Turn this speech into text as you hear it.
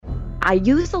I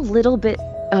use a little bit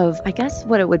of, I guess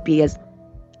what it would be is,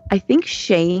 I think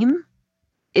shame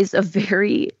is a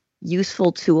very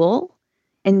useful tool,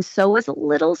 and so is a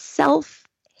little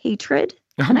self-hatred.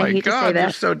 Oh And I my hate to say God, that.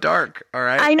 you're so dark. All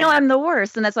right. I know I'm the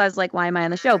worst, and that's why I was like, why am I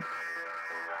on the show?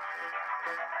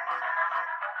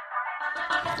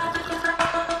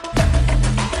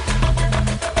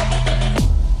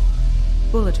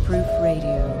 Bulletproof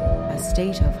Radio, a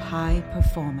state of high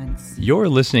performance. You're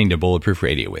listening to Bulletproof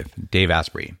Radio with Dave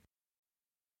Asprey.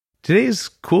 Today's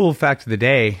cool fact of the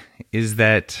day is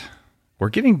that we're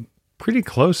getting pretty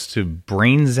close to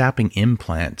brain zapping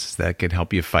implants that could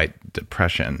help you fight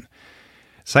depression.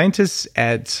 Scientists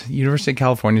at University of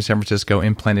California, San Francisco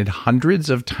implanted hundreds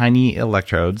of tiny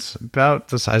electrodes, about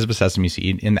the size of a sesame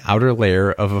seed, in the outer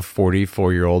layer of a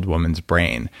 44-year-old woman's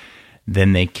brain.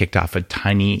 Then they kicked off a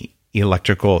tiny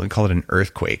electrical, they call it an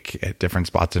earthquake, at different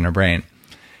spots in her brain.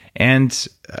 And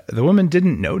the woman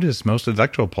didn't notice most of the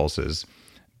electrical pulses,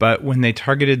 but when they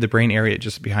targeted the brain area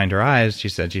just behind her eyes, she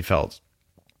said she felt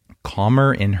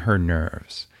calmer in her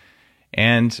nerves.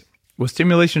 And with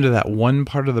stimulation to that one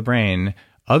part of the brain,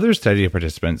 other study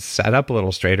participants sat up a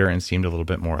little straighter and seemed a little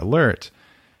bit more alert.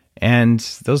 And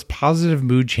those positive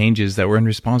mood changes that were in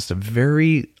response to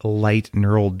very light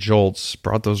neural jolts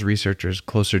brought those researchers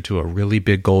closer to a really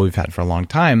big goal we've had for a long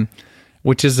time,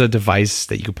 which is a device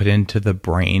that you can put into the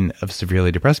brain of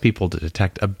severely depressed people to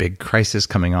detect a big crisis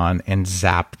coming on and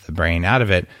zap the brain out of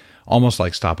it, almost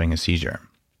like stopping a seizure.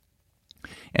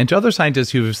 And to other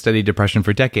scientists who have studied depression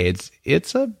for decades,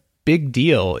 it's a big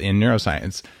deal in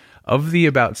neuroscience. Of the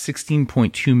about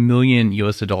 16.2 million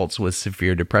US adults with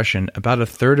severe depression, about a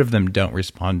third of them don't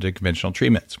respond to conventional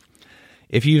treatments.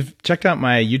 If you've checked out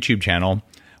my YouTube channel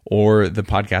or the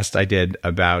podcast I did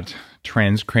about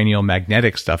transcranial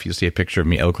magnetic stuff, you'll see a picture of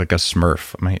me. I look like a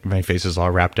Smurf. My face is all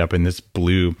wrapped up in this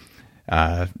blue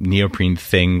neoprene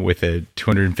thing with a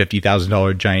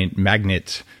 $250,000 giant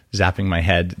magnet zapping my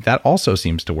head. That also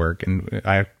seems to work. And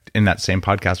in that same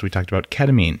podcast, we talked about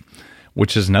ketamine,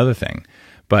 which is another thing.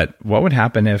 But what would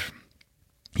happen if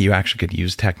you actually could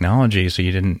use technology so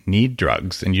you didn't need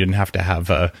drugs and you didn't have to have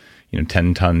a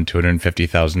 10-ton,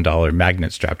 $250,000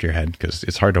 magnet strapped to your head? Because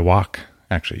it's hard to walk.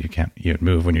 Actually, you would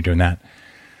move when you're doing that.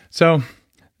 So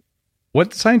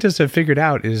what scientists have figured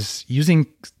out is using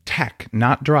tech,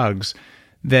 not drugs,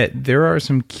 that there are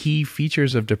some key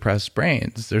features of depressed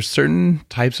brains. There's certain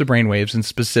types of brain waves in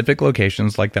specific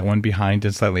locations, like that one behind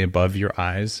and slightly above your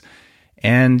eyes.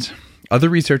 And other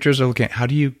researchers are looking at how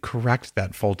do you correct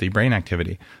that faulty brain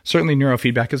activity. Certainly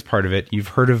neurofeedback is part of it. You've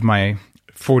heard of my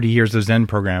 40 Years of Zen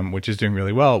program, which is doing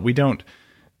really well. We don't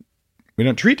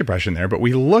treat depression there, but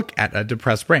we look at a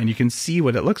depressed brain. You can see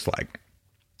what it looks like.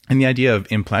 And the idea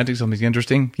of implanting something is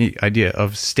interesting. The idea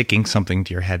of sticking something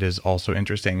to your head is also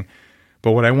interesting.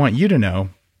 But what I want you to know,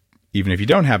 even if you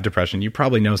don't have depression, you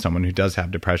probably know someone who does have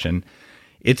depression.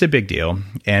 It's a big deal.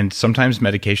 And sometimes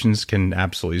medications can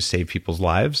absolutely save people's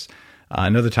lives.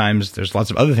 And other times there's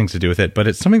lots of other things to do with it, but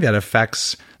it's something that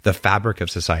affects the fabric of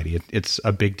society. It's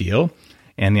a big deal.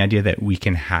 And the idea that we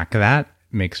can hack that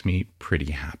makes me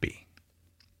pretty happy.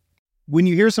 When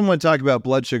you hear someone talk about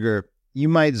blood sugar, you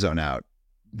might zone out.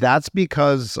 That's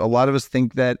because a lot of us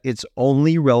think that it's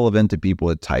only relevant to people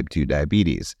with type 2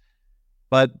 diabetes.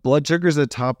 But blood sugar is a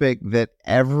topic that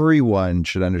everyone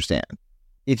should understand.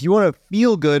 If you want to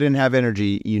feel good and have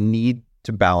energy, you need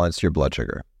to balance your blood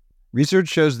sugar. Research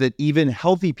shows that even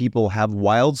healthy people have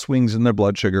wild swings in their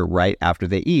blood sugar right after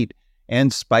they eat,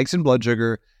 and spikes in blood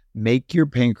sugar make your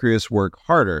pancreas work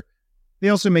harder. They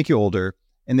also make you older,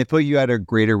 and they put you at a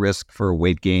greater risk for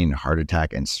weight gain, heart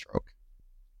attack, and stroke.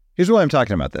 Here's why I'm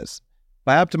talking about this.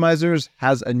 Bioptimizers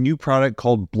has a new product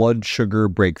called Blood Sugar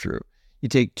Breakthrough. You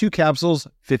take 2 capsules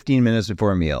 15 minutes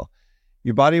before a meal.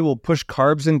 Your body will push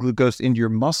carbs and glucose into your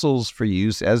muscles for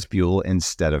use as fuel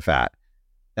instead of fat.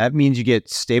 That means you get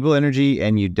stable energy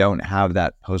and you don't have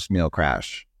that post-meal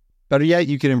crash. Better yet,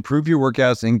 you can improve your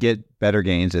workouts and get better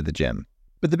gains at the gym.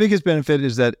 But the biggest benefit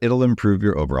is that it'll improve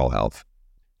your overall health.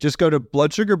 Just go to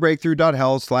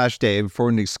bloodsugarbreakthrough.health/Dave for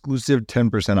an exclusive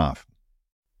 10% off.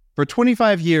 For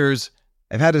 25 years,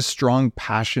 I've had a strong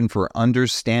passion for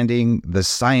understanding the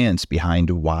science behind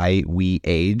why we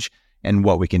age and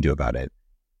what we can do about it.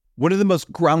 One of the most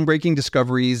groundbreaking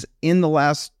discoveries in the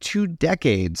last 2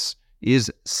 decades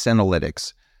is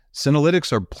senolytics.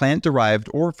 Senolytics are plant-derived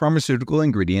or pharmaceutical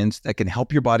ingredients that can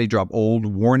help your body drop old,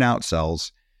 worn-out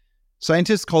cells.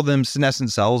 Scientists call them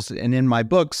senescent cells, and in my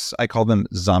books, I call them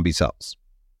zombie cells.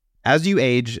 As you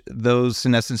age, those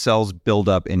senescent cells build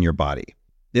up in your body.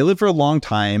 They live for a long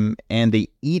time, and they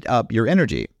eat up your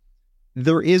energy.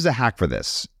 There is a hack for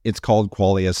this. It's called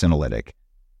Qualia Senolytic.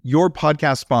 Your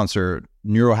podcast sponsor,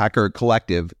 Neurohacker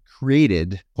Collective,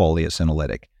 created Qualia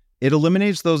Senolytic. It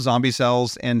eliminates those zombie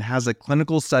cells and has a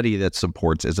clinical study that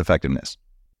supports its effectiveness.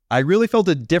 I really felt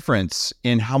a difference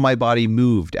in how my body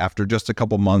moved after just a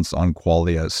couple months on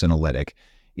Qualia Senolytic.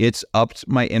 It's upped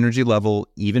my energy level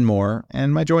even more,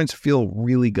 and my joints feel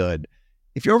really good.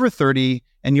 If you're over 30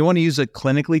 and you want to use a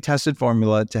clinically tested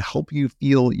formula to help you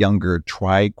feel younger,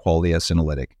 try Qualia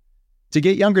Senolytic. To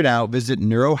get younger now, visit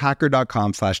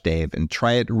neurohacker.com/Dave and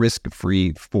try it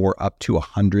risk-free for up to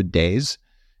 100 days.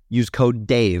 Use code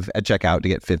DAVE at checkout to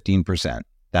get 15%.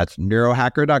 That's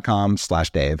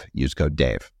neurohacker.com/Dave. Use code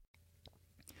DAVE.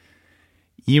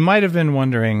 You might have been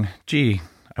wondering, gee,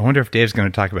 I wonder if Dave's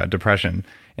going to talk about depression.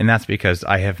 And that's because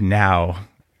I have now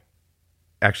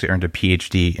actually earned a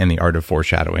PhD in the art of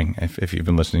foreshadowing. If you've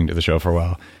been listening to the show for a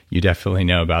while, you definitely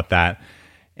know about that.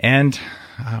 And,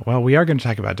 well, we are going to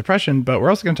talk about depression, but we're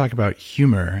also going to talk about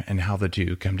humor and how the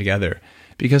two come together.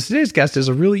 Because today's guest is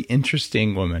a really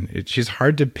interesting woman. She's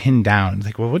hard to pin down. It's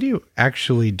like, well, what do you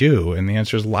actually do? And the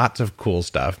answer is lots of cool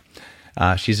stuff.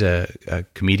 She's a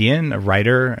comedian, a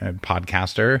writer, a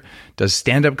podcaster, does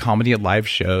stand-up comedy at live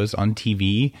shows on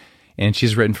TV, and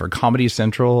she's written for Comedy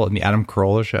Central and The Adam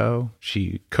Carolla Show.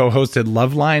 She co-hosted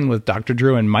Loveline with Dr.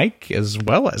 Drew and Mike, as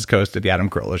well as co-hosted The Adam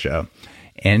Carolla Show.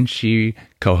 And she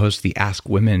co-hosts the Ask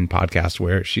Women podcast,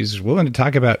 where she's willing to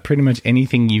talk about pretty much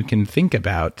anything you can think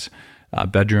about,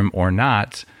 bedroom or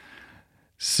not.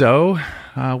 So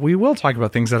we will talk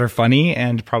about things that are funny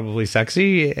and probably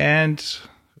sexy, and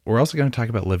we're also going to talk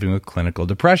about living with clinical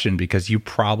depression, because you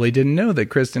probably didn't know that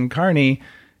Kristen Carney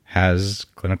has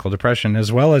clinical depression,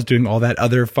 as well as doing all that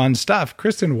other fun stuff.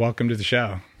 Kristen, welcome to the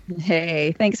show.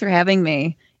 Hey, thanks for having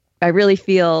me. I really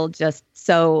feel just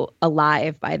so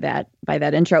alive by that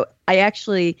intro. I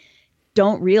actually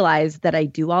don't realize that I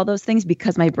do all those things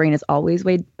because my brain is always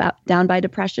weighed down by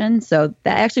depression. So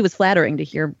that actually was flattering to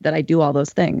hear that I do all those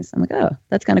things. I'm like, oh,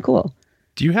 that's kind of cool.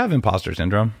 Do you have imposter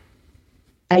syndrome?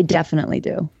 I definitely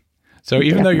do. So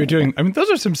even though you're doing, I mean,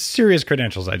 those are some serious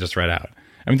credentials I just read out.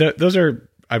 I mean, those are,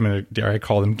 I'm going to, dare I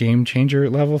call them game changer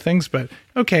level things, but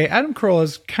okay, Adam Carolla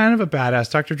is kind of a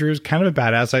badass. Dr. Drew is kind of a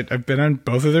badass. I've been on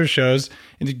both of their shows,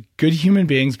 and good human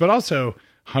beings, but also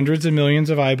hundreds of millions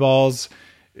of eyeballs,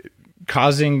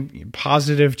 causing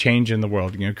positive change in the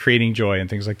world, creating joy and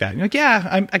things like that. And you're like,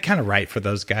 yeah, I kind of write for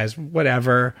those guys,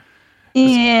 whatever.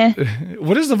 Yeah.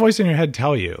 What does the voice in your head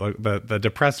tell you? Like the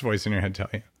depressed voice in your head tell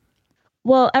you?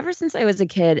 Well, ever since I was a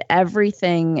kid,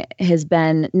 everything has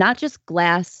been not just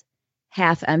glass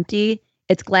half empty,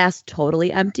 it's glass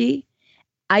totally empty.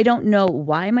 I don't know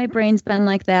why my brain's been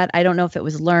like that. I don't know if it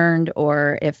was learned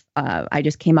or if I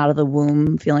just came out of the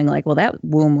womb feeling like, well, that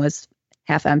womb was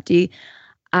half empty.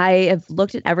 I have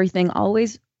looked at everything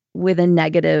always with a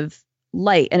negative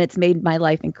light, and it's made my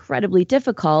life incredibly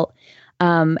difficult.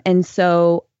 And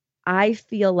so I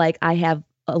feel like I have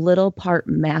a little part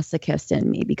masochist in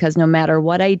me, because no matter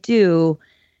what I do,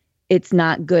 it's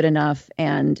not good enough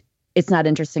and it's not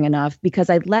interesting enough, because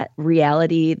I let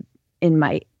reality in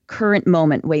my current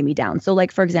moment weigh me down. So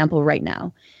like, for example, right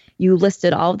now, you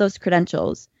listed all of those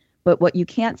credentials, but what you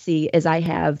can't see is I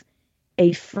have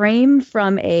a frame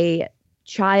from a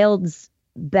child's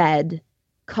bed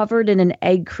covered in an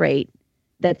egg crate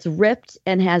that's ripped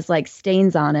and has like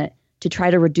stains on it to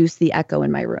try to reduce the echo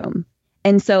in my room.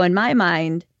 And so in my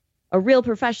mind, a real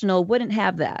professional wouldn't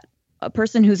have that. A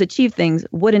person who's achieved things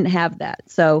wouldn't have that.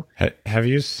 So have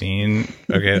you seen,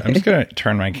 okay, I'm just going to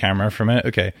turn my camera from it.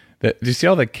 Okay. Do you see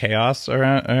all the chaos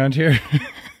around here?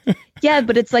 Yeah,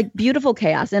 but it's like beautiful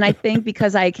chaos. And I think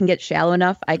because I can get shallow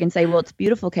enough, I can say, well, it's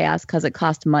beautiful chaos because it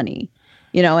cost money,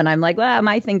 and I'm like, well,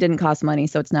 my thing didn't cost money,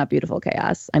 so it's not beautiful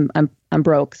chaos. I'm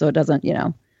broke, so it doesn't,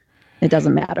 it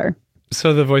doesn't matter.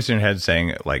 So the voice in your head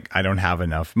saying, like, I don't have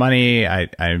enough money.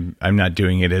 I'm not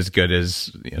doing it as good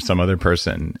as some other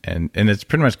person. And it's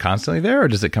pretty much constantly there, or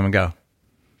does it come and go?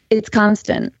 It's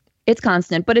constant. It's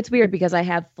constant, but it's weird because I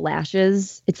have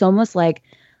flashes. It's almost like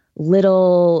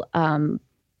little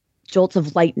jolts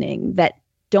of lightning that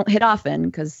don't hit often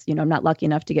because, I'm not lucky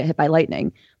enough to get hit by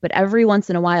lightning. But every once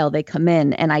in a while they come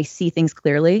in and I see things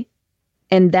clearly.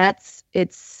 And that's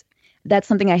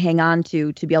something I hang on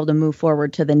to be able to move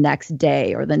forward to the next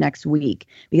day or the next week,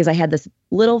 because I had this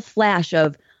little flash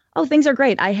of, oh, things are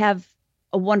great. I have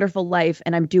a wonderful life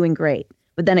and I'm doing great.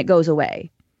 But then it goes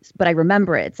away. But I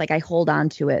remember it. It's like I hold on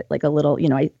to it like a little,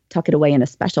 I tuck it away in a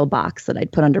special box that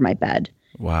I'd put under my bed.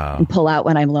 Wow. And pull out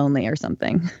when I'm lonely or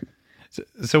something.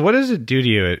 So what does it do to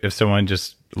you if someone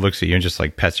just looks at you and just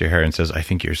like pets your hair and says, I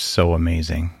think you're so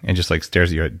amazing, and just like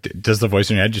stares at you? Does the voice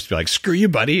in your head just be like, screw you,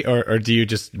 buddy? Or do you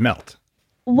just melt?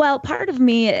 Well, part of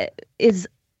me is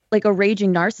like a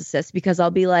raging narcissist because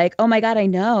I'll be like, oh my God, I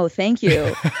know. Thank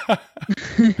you.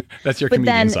 That's your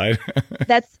comedian side.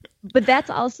 That's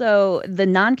also the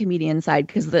non-comedian side,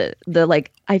 because the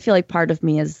like, I feel like part of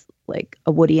me is like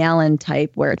a Woody Allen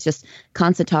type where it's just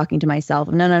constant talking to myself.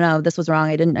 No, this was wrong.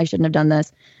 I shouldn't have done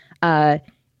this. And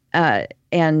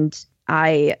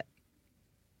I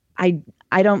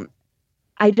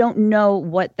don't know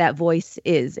what that voice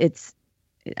is.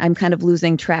 I'm kind of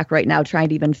losing track right now, trying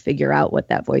to even figure out what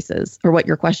that voice is, or what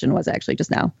your question was actually just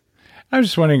now. I was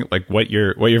just wondering, like, what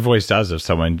your voice does if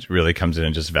someone really comes in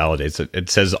and just validates it.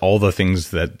 It says all the things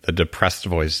that the depressed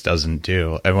voice doesn't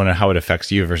do. I wonder how it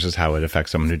affects you versus how it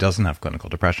affects someone who doesn't have clinical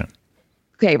depression.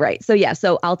 Okay, right. So yeah,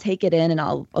 so I'll take it in and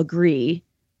I'll agree,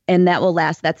 and that will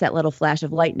last. That's that little flash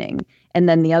of lightning. And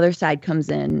then the other side comes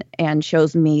in and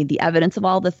shows me the evidence of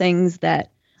all the things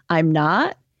that I'm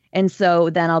not. And so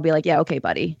then I'll be like, yeah, okay,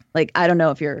 buddy. Like, I don't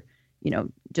know if you're,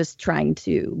 just trying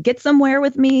to get somewhere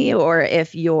with me, or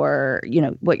if you're,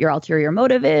 what your ulterior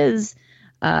motive is.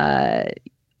 I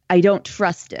don't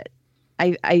trust it.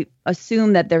 I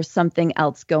assume that there's something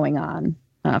else going on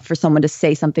for someone to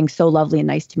say something so lovely and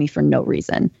nice to me for no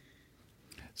reason.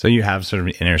 So you have sort of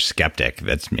an inner skeptic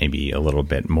that's maybe a little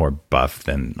bit more buff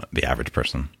than the average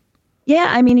person. Yeah,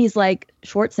 I mean, he's like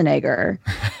Schwarzenegger.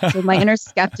 So my inner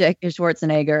skeptic is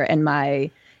Schwarzenegger, and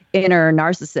my inner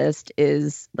narcissist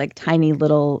is like tiny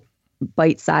little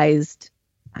bite-sized,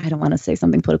 I don't want to say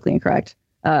something politically incorrect,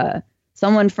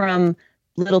 someone from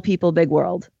Little People, Big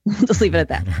World. We'll just leave it at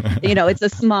that.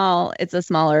 It's a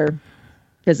smaller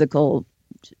physical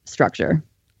structure.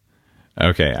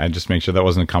 Okay, I just make sure that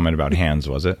wasn't a comment about hands,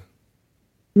 was it?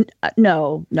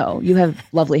 No, you have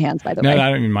lovely hands, by the way. No, I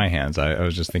don't mean my hands. I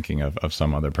was just thinking of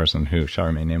some other person who shall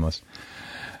remain nameless.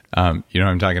 You know what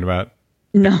I'm talking about?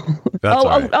 No. That's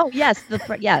right. Yes.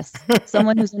 Yes.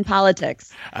 Someone who's in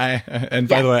politics. By the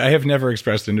way, I have never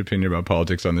expressed an opinion about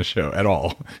politics on this show at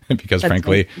all, because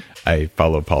frankly, I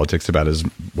follow politics about as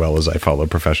well as I follow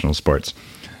professional sports,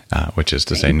 which is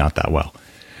to say not that well.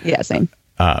 Yeah, same.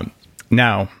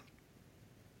 Now,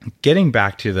 getting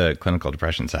back to the clinical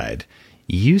depression side,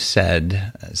 you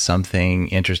said something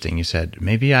interesting. You said,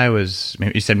 maybe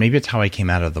it's how I came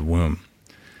out of the womb.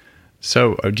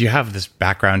 So do you have this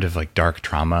background of like dark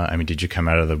trauma? I mean, did you come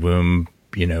out of the womb,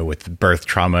 with birth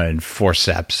trauma and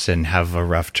forceps and have a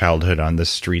rough childhood on the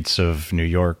streets of New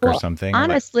York or something?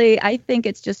 Honestly, I think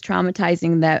it's just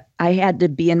traumatizing that I had to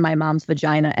be in my mom's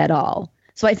vagina at all.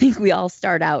 So I think we all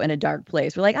start out in a dark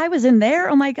place. We're like, I was in there.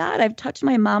 Oh my God, I've touched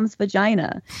my mom's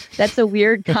vagina. That's a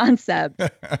weird concept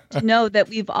to know that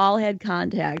we've all had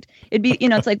contact. It'd be,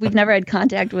 it's like we've never had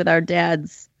contact with our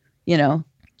dad's,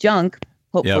 junk,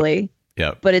 hopefully.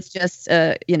 Yep. But it's just,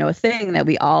 a thing that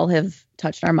we all have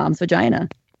touched our mom's vagina,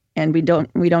 and we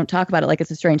don't talk about it like it's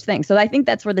a strange thing. So I think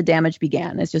that's where the damage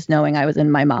began. Is just knowing I was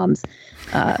in my mom's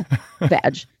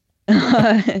vag.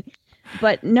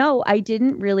 But no, I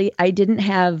didn't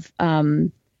have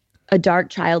a dark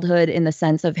childhood in the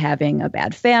sense of having a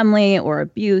bad family or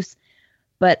abuse.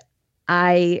 But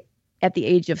I, at the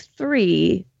age of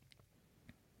 3,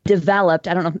 developed,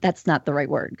 I don't know if that's not the right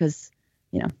word, because,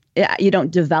 you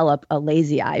don't develop a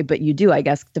lazy eye, but you do, I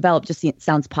guess. Develop just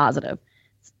sounds positive.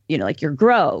 Like your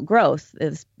growth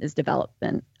is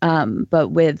development.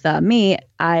 But with me,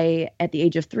 I, at the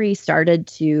age of 3, started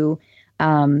to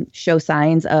show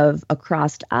signs of a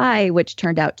crossed eye, which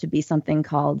turned out to be something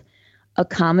called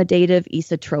accommodative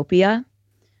esotropia,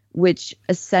 which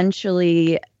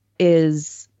essentially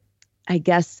is, I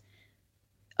guess,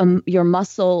 your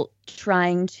muscle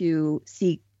trying to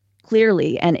see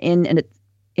clearly, and in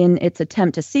its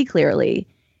attempt to see clearly,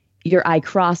 your eye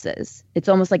crosses. It's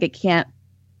almost like it can't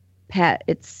pat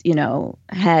its,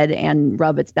 head and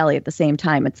rub its belly at the same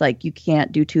time. It's like you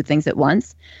can't do two things at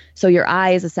once. So your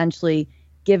eye is essentially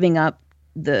giving up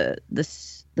the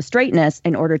straightness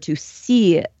in order to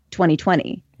see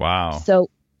 20/20. Wow.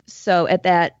 So at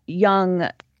that young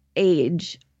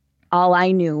age, all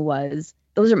I knew was,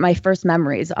 those are my first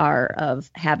memories are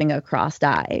of having a crossed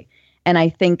eye. And I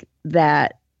think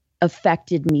that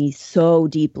affected me so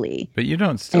deeply. But you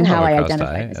don't still have a crossed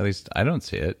eye. At least I don't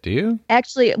see it. Do you?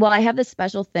 Actually, well, I have this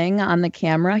special thing on the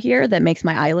camera here that makes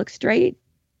my eye look straight.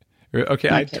 Okay,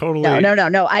 No, I totally...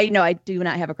 No. I do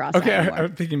not have a crossed eye anymore.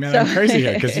 I'm thinking, man, I'm crazy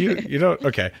here, because you don't...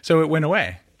 Okay, so it went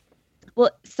away.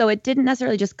 Well, so it didn't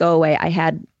necessarily just go away. I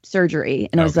had surgery,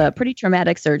 and it was a pretty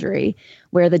traumatic surgery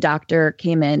where the doctor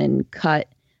came in and cut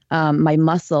my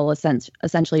muscle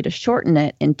essentially to shorten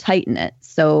it and tighten it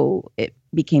so it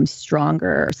became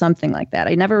stronger or something like that.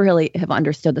 I never really have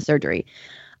understood the surgery.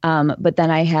 But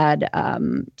then I had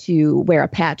to wear a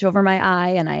patch over my eye,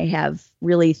 and I have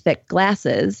really thick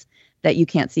glasses that you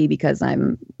can't see because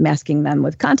I'm masking them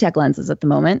with contact lenses at the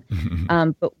moment.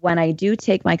 But when I do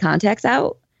take my contacts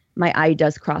out, my eye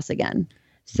does cross again.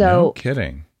 So no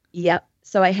kidding. Yep.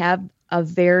 So I have a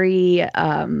very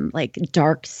like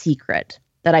dark secret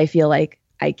that I feel like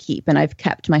I keep and I've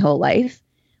kept my whole life,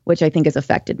 which I think has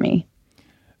affected me.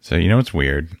 So you know what's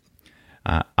weird?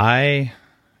 It's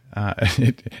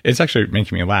actually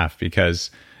making me laugh because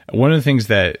one of the things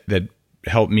that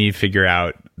helped me figure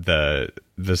out the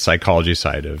psychology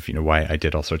side of, you know, why I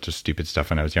did all sorts of stupid stuff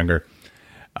when I was younger,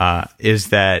 is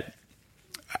that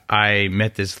I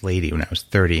met this lady when I was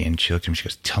 30, and she looked at me, she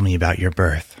goes, "Tell me about your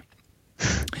birth."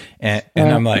 And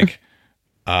I'm like,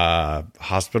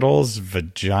 hospitals,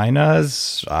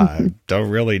 vaginas, don't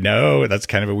really know. That's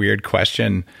kind of a weird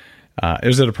question. It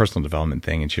was at a personal development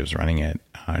thing, and she was running it.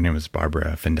 Her name was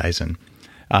Barbara Findeisen.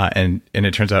 And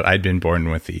it turns out I'd been born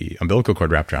with the umbilical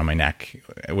cord wrapped around my neck,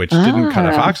 which didn't cut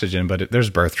off oxygen, but there's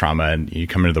birth trauma, and you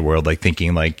come into the world like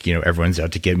thinking like, you know, everyone's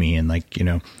out to get me, and like, you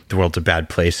know, the world's a bad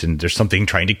place and there's something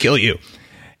trying to kill you.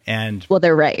 And well,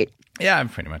 they're right. Yeah,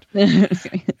 pretty much.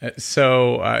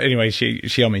 So anyway, she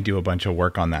helped me do a bunch of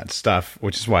work on that stuff,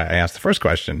 which is why I asked the first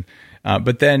question.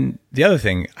 But then the other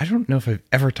thing, I don't know if I've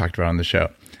ever talked about on the show.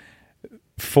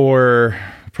 For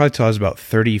probably till I was about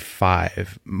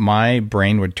 35, my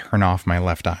brain would turn off my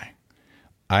left eye.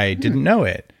 I didn't know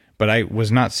it, but I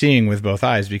was not seeing with both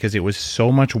eyes because it was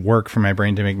so much work for my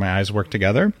brain to make my eyes work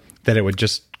together that it would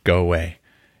just go away.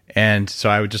 And so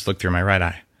I would just look through my right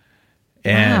eye.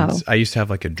 And I used to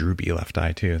have like a droopy left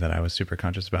eye too that I was super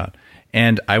conscious about.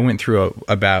 And I went through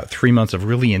about 3 months of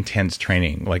really intense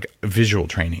training, like visual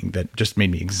training that just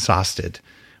made me exhausted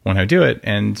when I do it.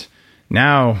 And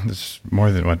now, this is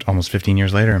more than almost 15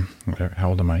 years later. How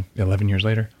old am I? 11 years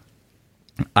later.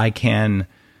 I'm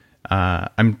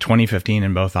 20/15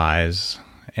 in both eyes,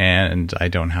 and I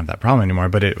don't have that problem anymore.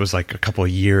 But it was like a couple of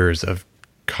years of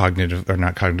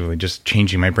not cognitively, just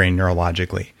changing my brain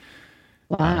neurologically.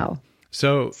 Wow.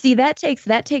 So see, that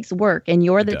takes work, and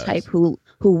you're the type who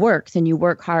works, and you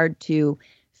work hard to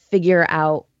figure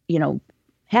out, you know,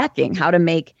 hacking, how to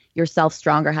make yourself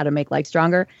stronger, how to make life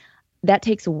stronger. That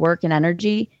takes work and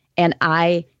energy, and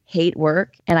I hate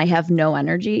work and I have no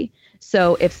energy.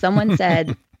 So if someone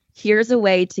said, here's a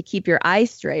way to keep your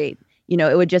eyes straight, you know,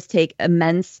 it would just take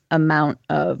immense amount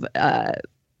of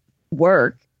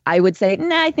work. I would say,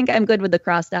 nah, I think I'm good with the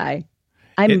crossed eye.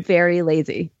 I'm very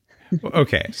lazy.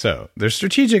 Okay, so there's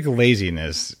strategic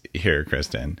laziness here,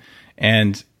 Kristen.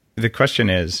 And the question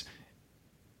is,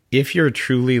 if you're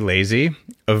truly lazy,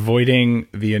 avoiding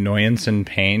the annoyance and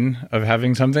pain of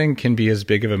having something can be as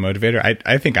big of a motivator.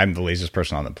 I think I'm the laziest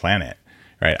person on the planet,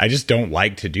 right? I just don't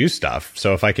like to do stuff.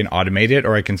 So if I can automate it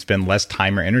or I can spend less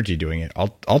time or energy doing it,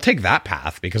 I'll take that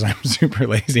path because I'm super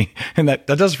lazy. And that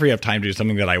does free up time to do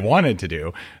something that I wanted to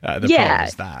do. The problem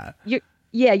is that.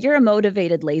 You're a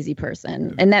motivated, lazy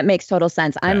person. And that makes total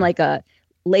sense. I'm like a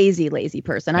lazy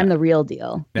person. I'm the real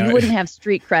deal. No, you wouldn't have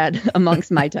street cred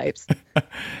amongst my types.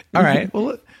 All right.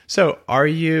 Well, so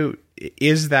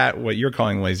is that what you're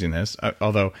calling laziness?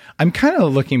 Although I'm kind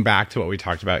of looking back to what we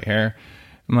talked about here.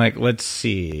 I'm like, let's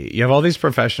see. You have all these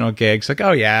professional gigs like,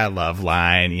 oh yeah,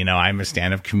 Loveline, you know, I'm a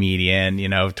stand-up comedian, you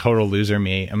know, total loser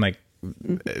me. I'm like,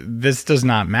 this does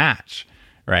not match,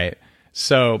 right?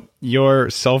 So your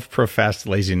self-professed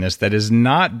laziness that is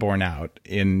not borne out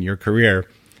in your career,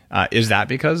 is that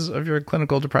because of your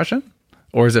clinical depression,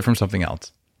 or is it from something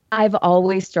else? I've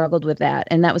always struggled with that.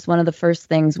 And that was one of the first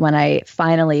things when I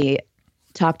finally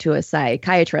talked to a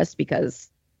psychiatrist, because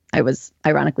I was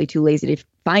ironically too lazy to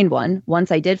find one.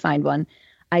 Once I did find one,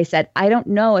 I said, I don't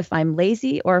know if I'm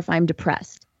lazy or if I'm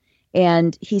depressed.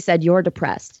 And he said, you're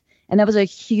depressed. And that was a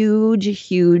huge,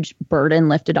 huge burden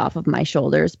lifted off of my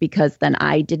shoulders, because then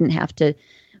I didn't have to,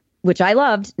 which I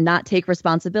loved, not take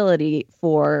responsibility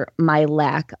for my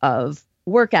lack of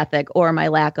work ethic or my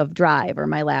lack of drive or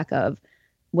my lack of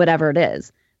whatever it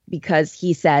is, because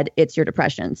he said, it's your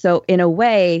depression. So in a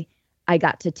way, I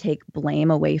got to take blame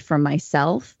away from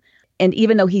myself. And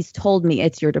even though he's told me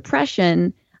it's your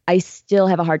depression, I still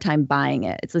have a hard time buying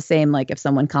it. It's the same like if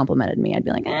someone complimented me, I'd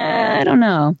be like, I don't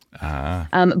know.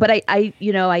 But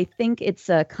I think it's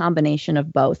a combination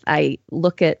of both. I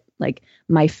look at like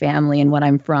my family and what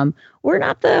I'm from. We're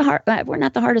not the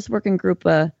hardest working group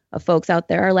of folks out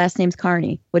there. Our last name's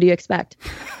Carney. What do you expect?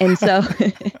 And so,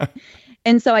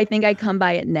 and so I think I come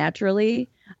by it naturally.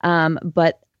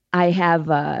 But I have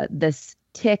this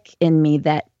tick in me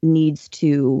that needs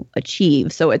to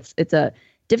achieve. So it's a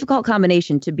difficult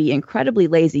combination to be incredibly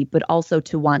lazy, but also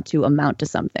to want to amount to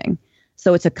something.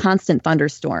 So it's a constant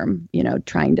thunderstorm,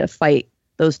 trying to fight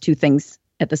those two things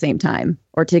at the same time,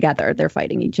 or together. They're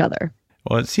fighting each other.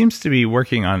 Well, it seems to be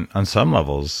working on some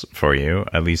levels for you,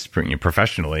 at least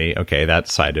professionally. Okay, that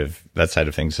side of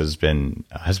things has been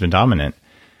dominant.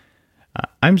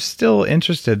 I'm still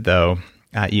interested, though.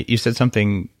 You said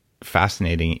something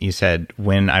fascinating. You said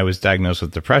when I was diagnosed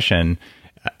with depression,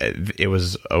 it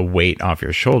was a weight off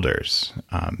your shoulders.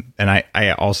 And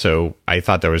I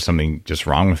thought there was something just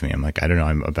wrong with me. I'm like, I don't know,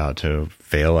 I'm about to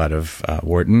fail out of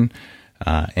Wharton.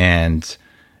 And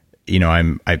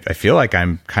I feel like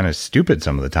I'm kind of stupid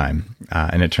some of the time.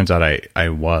 And it turns out I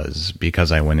was,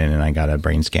 because I went in and I got a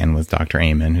brain scan with Dr.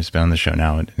 Amen, who's been on the show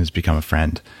now and has become a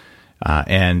friend.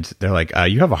 And they're like,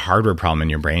 you have a hardware problem in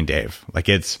your brain, Dave. Like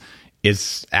it's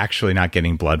actually not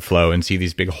getting blood flow, and see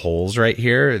these big holes right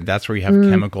here. That's where you have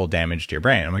chemical damage to your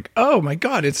brain. I'm like, oh my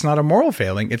God, it's not a moral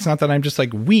failing. It's not that I'm just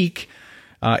like weak.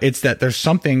 It's that there's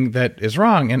something that is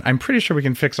wrong, and I'm pretty sure we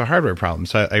can fix a hardware problem.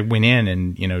 So I went in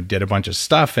and, did a bunch of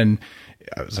stuff, and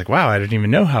I was like, wow, I didn't even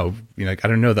know how, I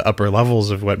don't know the upper levels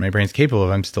of what my brain's capable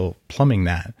of. I'm still plumbing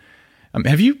that.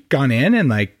 Have you gone in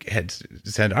and had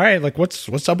said, all right,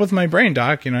 what's up with my brain,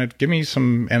 doc? Give me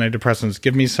some antidepressants,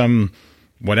 give me some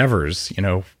whatevers,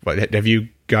 have you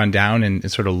gone down and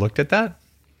sort of looked at that?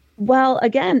 Well,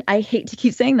 again, I hate to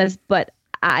keep saying this, but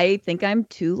I think I'm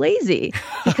too lazy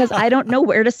because I don't know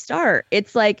where to start.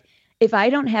 It's like, if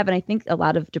I don't have, and I think a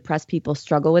lot of depressed people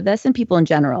struggle with this, and people in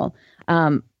general,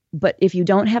 but if you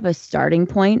don't have a starting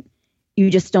point, you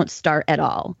just don't start at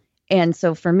all. And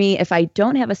so for me, if I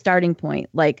don't have a starting point,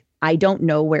 I don't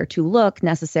know where to look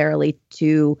necessarily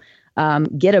to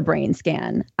get a brain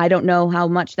scan. I don't know how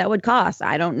much that would cost.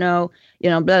 I don't know,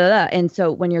 blah, blah, blah. And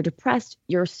so when you're depressed,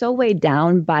 you're so weighed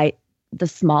down by the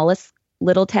smallest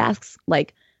little tasks,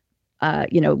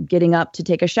 getting up to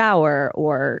take a shower,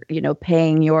 or,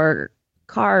 paying your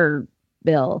car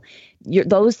bill.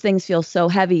 Those things feel so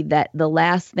heavy that the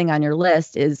last thing on your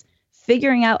list is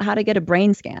figuring out how to get a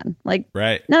brain scan.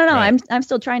 Right. No. Right. I'm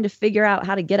still trying to figure out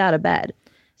how to get out of bed.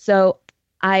 So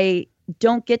I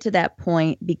don't get to that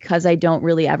point because I don't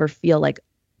really ever feel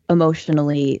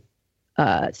emotionally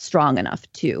strong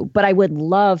enough to. But I would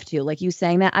love to, like you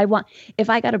saying that. If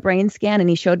I got a brain scan and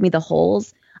he showed me the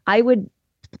holes, I would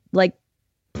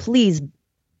please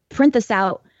print this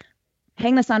out,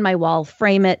 hang this on my wall,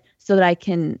 frame it so that I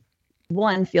can,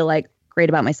 one, feel great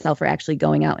about myself for actually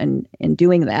going out and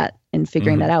doing that and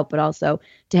figuring that out, but also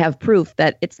to have proof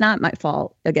that it's not my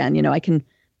fault. Again, I can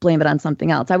blame it on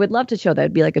something else. I would love to show that.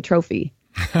 It'd be like a trophy.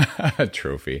 A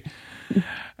trophy.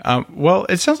 Well,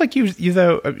 it sounds like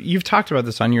you've talked about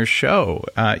this on your show.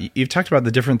 You've talked about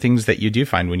the different things that you do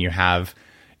find when you have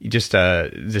just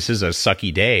this is a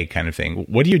sucky day kind of thing.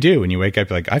 What do you do when you wake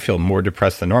up? I feel more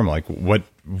depressed than normal.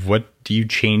 What do you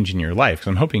change in your life? Because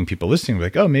I'm hoping people listening will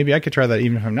be oh, maybe I could try that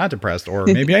even if I'm not depressed, or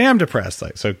maybe I am depressed.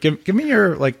 So give me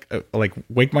your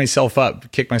wake myself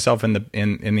up, kick myself in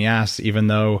the ass, even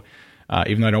though I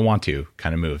don't want to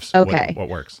kind of moves. Okay. What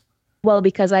works? Well,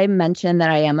 because I mentioned that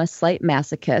I am a slight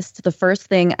masochist, the first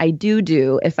thing I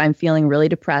do if I'm feeling really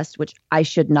depressed, which I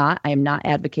should not, I am not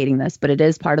advocating this, but it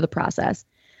is part of the process.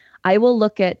 I will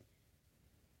look at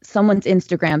someone's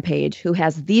Instagram page who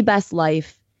has the best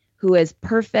life, who is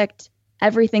perfect,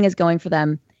 everything is going for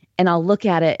them, and I'll look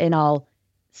at it and I'll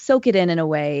soak it in a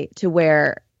way to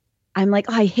where I'm like,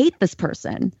 oh, I hate this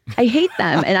person. I hate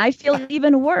them. And I feel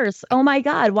even worse. Oh my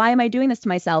God, why am I doing this to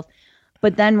myself?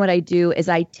 But then what I do is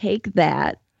I take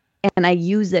that and I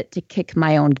use it to kick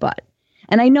my own butt.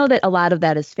 And I know that a lot of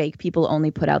that is fake. People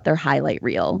only put out their highlight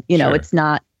reel. Sure. It's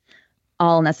not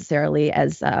all necessarily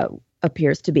as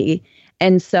appears to be.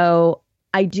 And so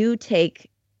I do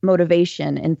take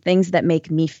motivation and things that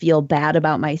make me feel bad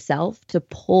about myself to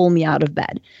pull me out of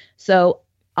bed. So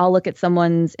I'll look at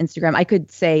someone's Instagram. I could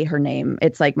say her name.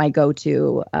 It's my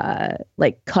go-to,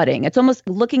 cutting. It's almost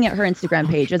looking at her Instagram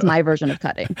page is my version of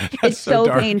cutting. It's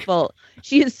so painful.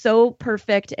 She is so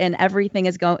perfect and everything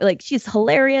is going, she's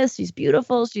hilarious. She's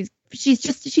beautiful.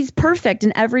 She's perfect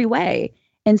in every way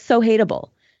and so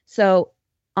hateable. So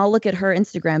I'll look at her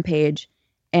Instagram page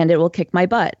and it will kick my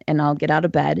butt and I'll get out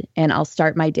of bed and I'll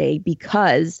start my day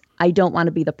because I don't want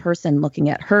to be the person looking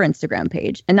at her Instagram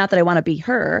page. And not that I want to be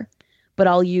her, but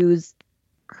I'll use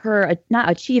her, not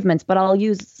achievements, but I'll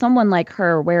use someone like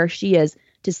her where she is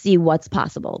to see what's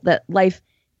possible, that life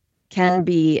can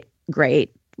be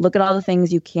great. Look at all the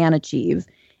things you can achieve.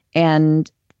 And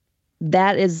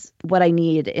that is what I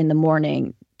need in the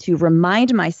morning to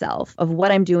remind myself of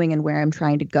what I'm doing and where I'm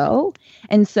trying to go.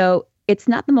 And so it's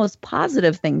not the most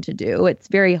positive thing to do. It's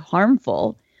very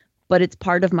harmful, but it's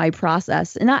part of my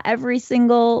process. And not every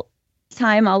single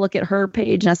time I'll look at her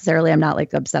page necessarily. I'm not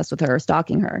like obsessed with her or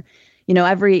stalking her.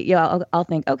 I'll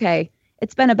think, okay,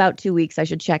 it's been about 2 weeks. I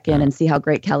should check in and see how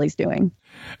great Kelly's doing.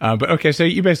 But okay, so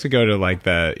you basically go to like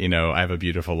the, I have a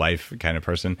beautiful life kind of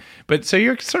person. But so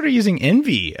you're sort of using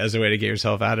envy as a way to get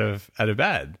yourself out of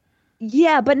bed.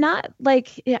 Yeah, but not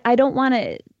like, I don't want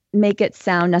to make it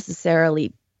sound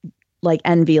necessarily like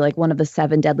envy, like one of the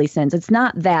 7 deadly sins. It's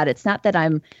not that. It's not that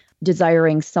I'm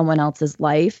desiring someone else's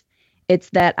life. It's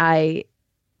that I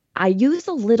use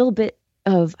a little bit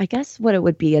of, I guess what it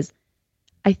would be is,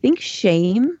 I think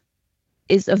shame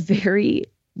is a very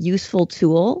useful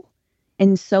tool.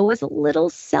 And so is a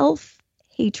little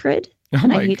self-hatred. Oh and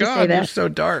my I hate God, to say that. you're so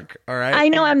dark. All right. I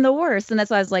know I'm the worst. And that's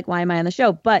why I was like, why am I on the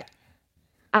show? But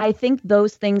I think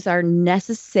those things are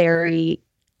necessary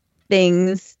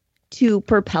things to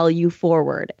propel you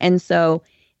forward. And so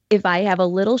if I have a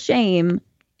little shame,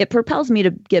 it propels me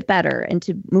to get better and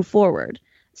to move forward.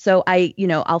 So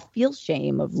I'll feel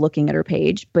shame of looking at her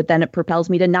page, but then it propels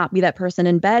me to not be that person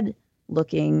in bed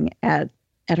looking at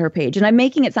her page. And I'm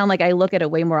making it sound like I look at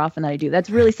it way more often than I do. That's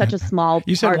really such a small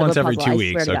You said part once of the every puzzle, 2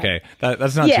 weeks. Okay.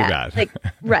 That's not too bad.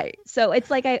 Right. So it's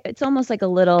like it's almost like a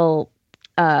little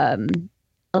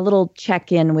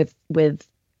check-in with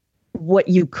what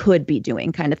you could be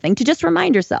doing kind of thing to just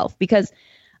remind yourself, because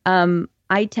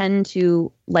I tend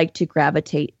to like to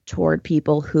gravitate toward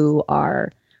people who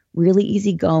are really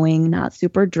easygoing, not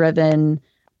super driven,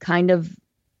 kind of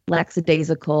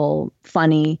lackadaisical,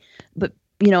 funny. But,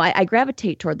 I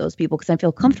gravitate toward those people because I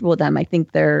feel comfortable with them. I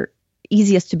think they're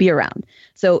easiest to be around.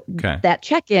 So that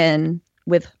check-in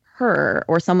with her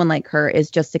or someone like her is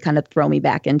just to kind of throw me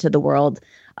back into the world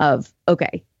of,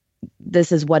 okay,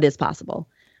 this is what is possible.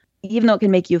 Even though it can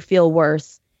make you feel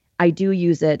worse, I do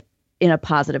use it in a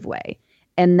positive way.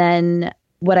 And then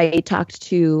what I talked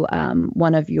to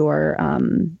one of your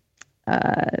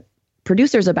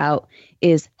producers about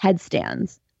is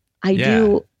headstands. I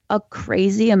do a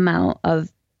crazy amount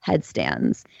of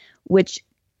headstands, which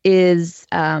is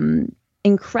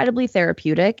incredibly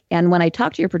therapeutic. And when I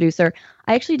talked to your producer,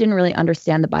 I actually didn't really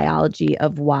understand the biology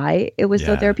of why it was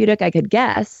so therapeutic. I could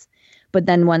guess. But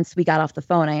then once we got off the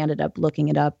phone, I ended up looking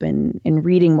it up and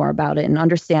reading more about it and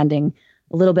understanding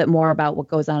a little bit more about what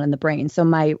goes on in the brain. So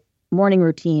my morning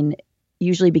routine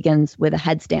usually begins with a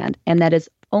headstand. And that is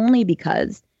only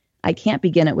because I can't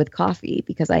begin it with coffee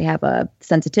because I have a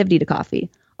sensitivity to coffee.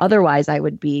 Otherwise, I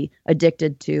would be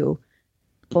addicted to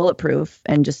Bulletproof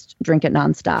and just drink it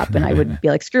nonstop. And I would be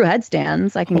like, screw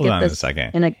headstands. I can get this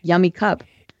in a yummy cup.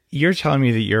 You're telling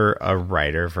me that you're a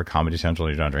writer for Comedy Central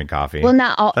and you don't drink coffee? Well,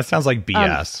 not all. That sounds like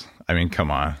BS. I mean,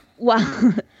 come on.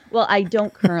 Well, I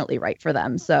don't currently write for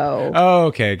them, so. Oh,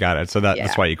 okay, got it. So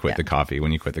that's why you quit the coffee.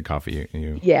 When you quit the coffee,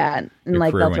 you and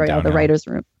like they'll throw you out of the writer's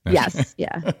room. Yes,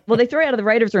 yeah. Well, they throw you out of the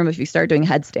writer's room if you start doing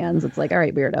headstands. It's like, all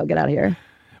right, weirdo, get out of here.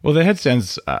 Well, the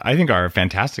headstands, I think, are a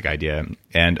fantastic idea.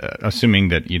 And assuming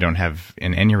that you don't have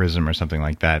an aneurysm or something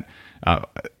like that,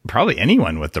 probably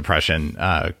anyone with depression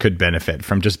could benefit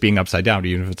from just being upside down,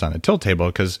 even if it's on a tilt table.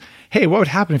 Because, hey, what would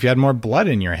happen if you had more blood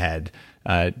in your head?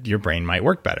 Your brain might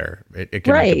work better. It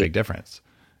can make a big difference.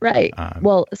 Right.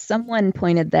 Well, someone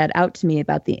pointed that out to me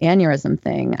about the aneurysm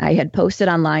thing. I had posted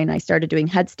online. I started doing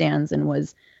headstands and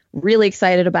was really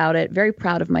excited about it, very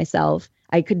proud of myself.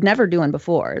 I could never do one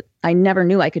before. I never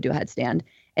knew I could do a headstand.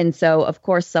 And so, of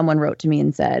course, someone wrote to me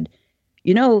and said,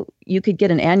 you could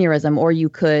get an aneurysm, or you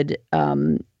could,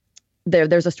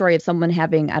 there's a story of someone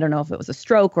having, I don't know if it was a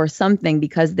stroke or something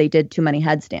because they did too many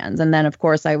headstands. And then, of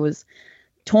course, I was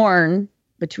torn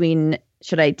between,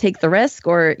 should I take the risk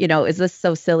or, is this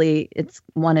so silly? It's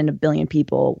 1 in a billion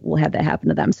people will have that happen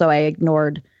to them. So I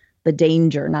ignored the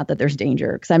danger, not that there's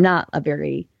danger, because I'm not a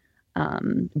very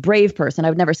brave person. I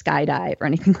would never skydive or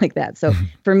anything like that. So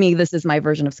for me, this is my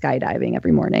version of skydiving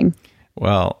every morning.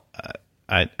 Well,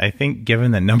 I think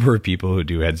given the number of people who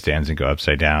do headstands and go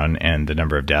upside down and the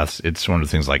number of deaths, it's one of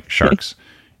the things like sharks.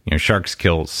 Sharks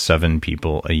kill 7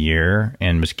 people a year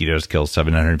and mosquitoes kill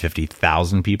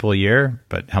 750,000 people a year.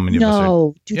 But how many of us are?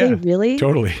 No, do they really?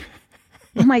 Totally.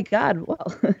 Oh my God.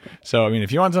 Well, so, I mean,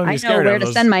 if you want something to be scared of. I know where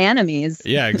to send my enemies.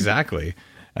 Yeah, exactly.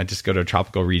 I just go to a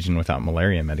tropical region without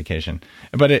malaria medication.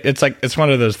 But it's one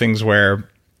of those things where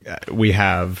we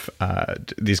have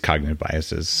these cognitive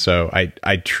biases. So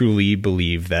I truly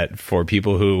believe that for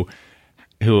people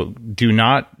who do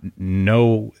not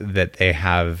know that they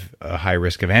have a high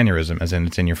risk of aneurysm, as in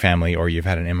it's in your family or you've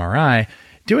had an MRI,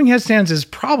 doing headstands is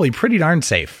probably pretty darn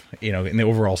safe. In the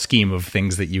overall scheme of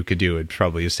things that you could do, it's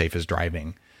probably as safe as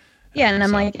driving. Yeah, and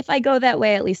I'm like, if I go that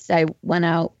way, at least I went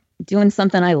out doing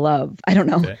something I love. I don't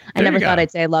know. I never thought I'd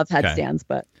say I love headstands,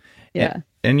 but yeah.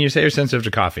 And you say you're sensitive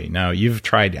to coffee. Now, you've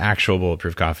tried actual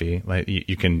bulletproof coffee. Like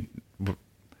you can,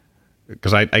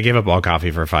 because I gave up all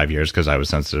coffee for 5 years because I was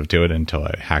sensitive to it until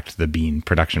I hacked the bean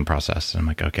production process. And I'm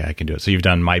like, okay, I can do it. So you've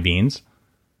done my beans?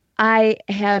 I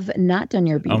have not done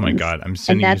your beans. Oh my God. I'm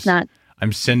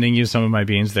sending you some of my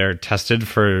beans. They're tested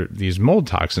for these mold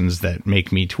toxins that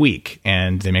make me tweak,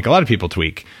 and they make a lot of people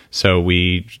tweak. So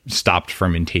we stopped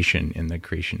fermentation in the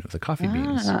creation of the coffee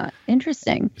beans.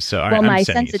 Interesting. So my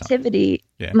sensitivity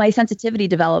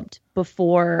developed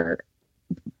before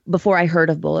I heard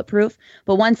of Bulletproof.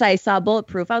 But once I saw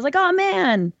Bulletproof, I was like, oh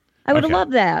man, I would have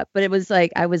loved that. But it was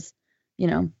like,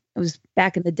 it was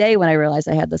back in the day when I realized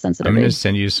I had the sensitivity. I'm going to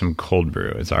send you some cold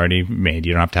brew. It's already made.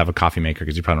 You don't have to have a coffee maker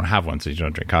because you probably don't have one, so you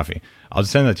don't drink coffee. I'll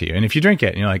send that to you. And if you drink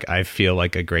it and you're like, I feel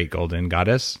like a great golden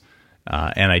goddess,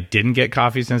 and I didn't get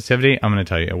coffee sensitivity, I'm going to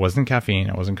tell you, it wasn't caffeine,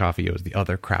 it wasn't coffee, it was the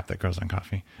other crap that grows on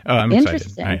coffee. Oh, I'm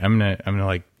excited. All right, I'm gonna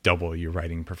like double your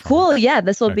writing performance. Cool. Yeah,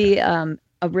 this will be a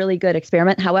really good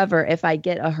experiment. However, if I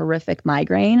get a horrific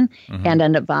migraine and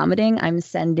end up vomiting, I'm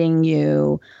sending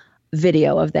you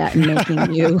video of that and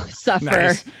making you suffer.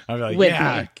 Nice. I'll be like, with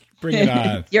yeah, me. Bring it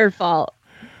on. It's your fault.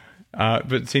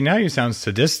 But see, now you sound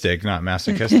sadistic, not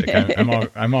masochistic. I'm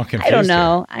all confused. I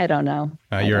don't know.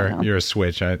 You're a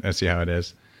switch. I see how it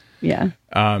is. Yeah.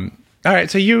 All right.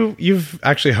 So you've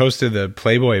actually hosted the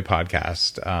Playboy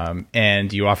podcast,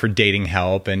 and you offer dating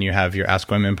help, and you have your Ask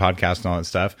Women podcast and all that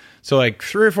stuff. So like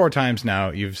 3 or 4 times now,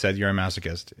 you've said you're a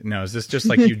masochist. Now, is this just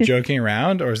like you joking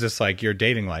around, or is this like your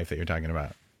dating life that you're talking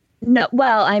about? No.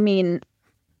 Well, I mean,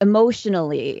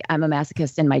 emotionally, I'm a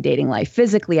masochist in my dating life.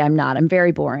 Physically, I'm not. I'm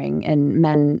very boring, and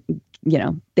men,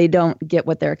 they don't get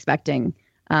what they're expecting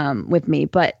with me.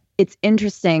 But it's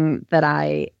interesting that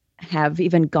I have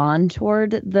even gone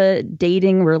toward the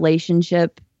dating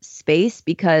relationship space,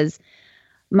 because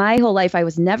my whole life I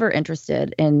was never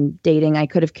interested in dating. I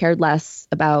could have cared less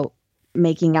about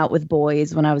making out with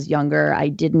boys when I was younger. I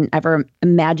didn't ever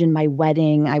imagine my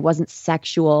wedding. I wasn't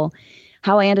sexual.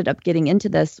 How I ended up getting into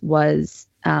this was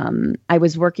I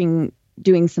was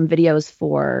doing some videos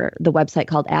for the website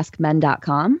called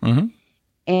AskMen.com. Mm-hmm.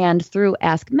 And through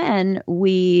Ask Men,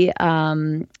 we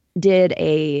did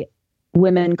a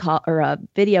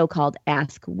video called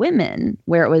Ask Women,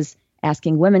 where it was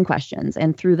asking women questions.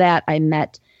 And through that, I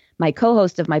met my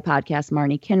co-host of my podcast,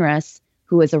 Marnie Kinrys,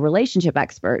 who is a relationship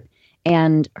expert.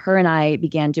 And her and I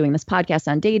began doing this podcast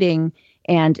on dating,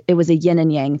 and it was a yin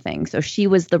and yang thing. So she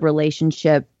was the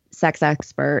relationship sex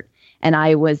expert, and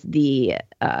I was the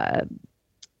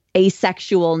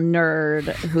asexual nerd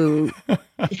who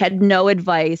had no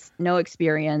advice, no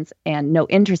experience, and no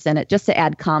interest in it, just to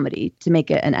add comedy to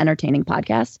make it an entertaining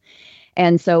podcast.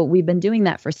 And so we've been doing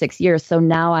that for 6 years. So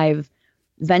now I've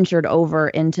ventured over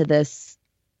into this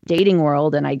dating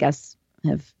world, and I guess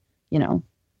have,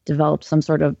 developed some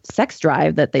sort of sex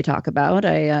drive that they talk about.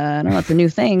 I don't know, it's a new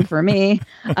thing for me.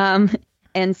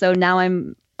 And so now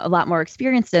I'm a lot more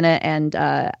experienced in it. And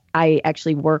I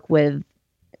actually work with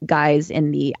guys in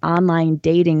the online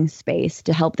dating space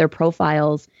to help their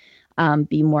profiles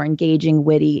be more engaging,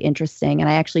 witty, interesting. And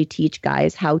I actually teach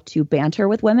guys how to banter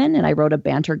with women. And I wrote a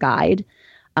banter guide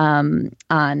on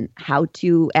how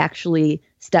to actually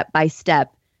step by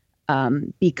step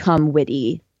become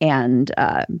witty and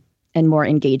more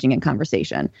engaging in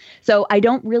conversation. So I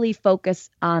don't really focus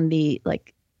on the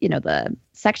the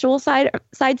sexual side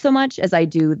so much as I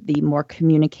do the more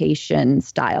communication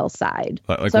style side.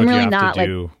 Like, so I'm really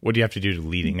what do you have to do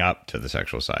leading up to the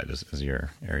sexual side is your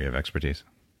area of expertise?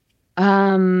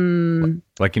 Talking,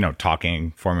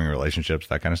 forming relationships,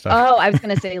 that kind of stuff. Oh, I was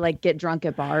going to say get drunk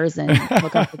at bars and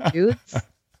hook up with dudes.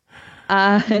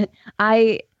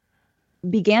 I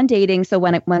began dating. So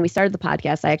when we started the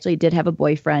podcast, I actually did have a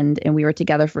boyfriend, and we were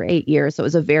together for 8 years. So it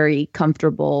was a very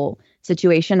comfortable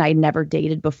situation. I'd never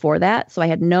dated before that, so I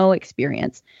had no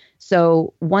experience.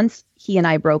 So once he and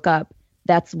I broke up,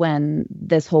 that's when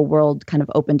this whole world kind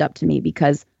of opened up to me,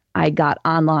 because I got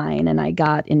online and I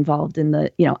got involved in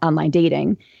the, online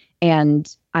dating,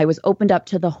 and I was opened up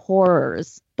to the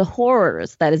horrors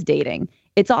that is dating.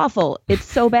 It's awful. It's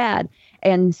so bad.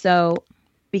 And so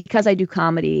because I do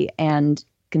comedy and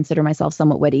consider myself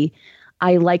somewhat witty,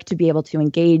 I like to be able to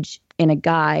engage in a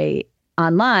guy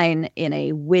online in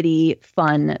a witty,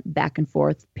 fun, back and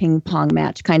forth ping pong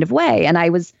match kind of way. And I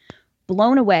was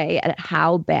blown away at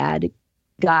how bad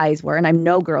guys were. And I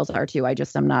know girls are too.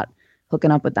 I'm not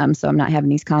hooking up with them, so I'm not having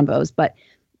these convos. But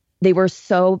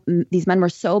these men were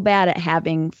so bad at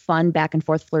having fun, back and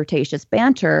forth, flirtatious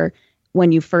banter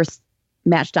when you first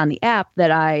matched on the app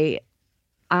that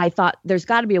I thought there's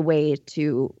got to be a way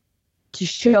to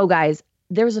show guys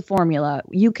there's a formula.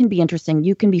 You can be interesting.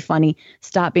 You can be funny.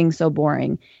 Stop being so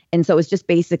boring. And so it was just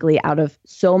basically out of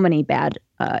so many bad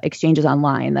exchanges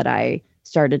online that I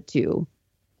started to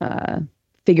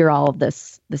figure all of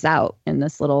this out in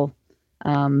this little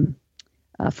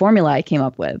formula I came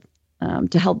up with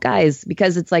to help guys,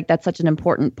 because it's like that's such an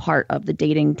important part of the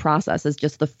dating process, is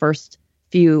just the first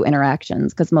few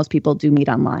interactions, because most people do meet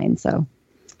online. So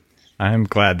I'm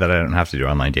glad that I don't have to do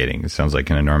online dating. It sounds like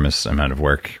an enormous amount of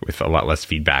work with a lot less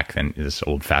feedback than this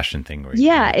old-fashioned thing where you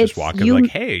just walk up like,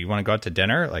 hey, you want to go out to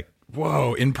dinner? Like,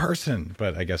 whoa, in person.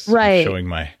 But I guess I'm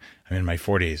showing I'm in my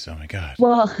 40s. Oh my God.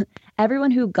 Well,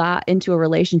 everyone who got into a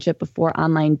relationship before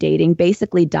online dating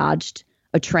basically dodged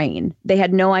a train. They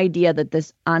had no idea that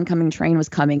this oncoming train was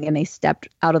coming, and they stepped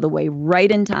out of the way right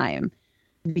in time,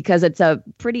 because it can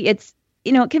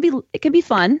be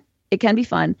fun. It can be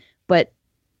fun, but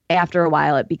after a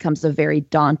while, it becomes a very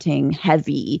daunting,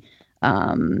 heavy,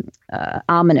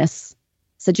 ominous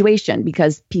situation,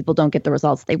 because people don't get the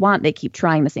results they want. They keep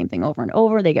trying the same thing over and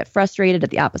over. They get frustrated at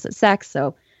the opposite sex.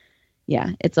 So,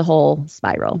 yeah, it's a whole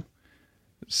spiral.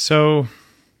 So,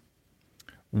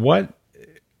 what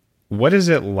is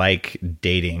it like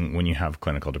dating when you have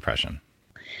clinical depression?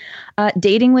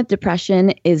 Dating with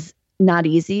depression is not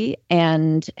easy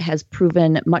and has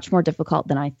proven much more difficult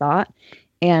than I thought.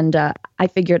 And I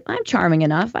figured I'm charming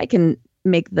enough. I can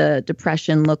make the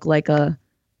depression look like a,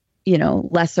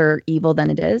 lesser evil than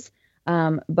it is.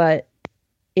 But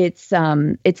it's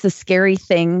a scary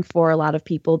thing for a lot of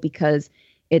people, because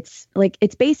it's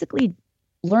basically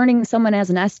learning someone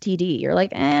has an STD. You're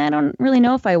like, I don't really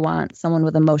know if I want someone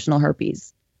with emotional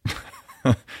herpes.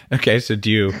 Okay. So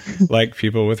do you like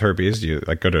people with herpes? Do you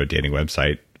like go to a dating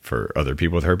website for other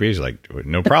people with herpes? Like,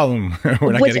 no problem.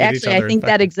 We're not going to get each other. I think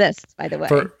that exists, by the way.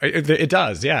 It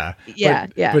does. Yeah.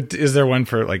 Yeah. But is there one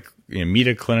for like, meet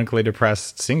a clinically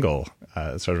depressed single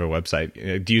sort of a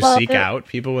website? Do you seek out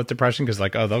people with depression? Because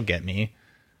like, oh, they'll get me.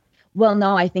 Well,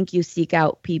 no, I think you seek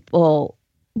out people.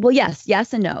 Well,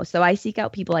 yes and no. So I seek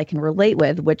out people I can relate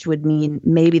with, which would mean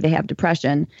maybe they have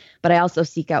depression, but I also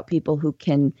seek out people who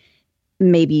can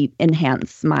maybe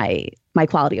enhance my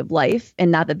quality of life.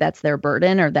 And not that that's their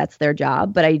burden or that's their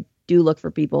job, but I do look for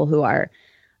people who are,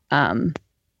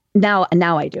 now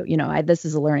I do, this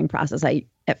is a learning process. I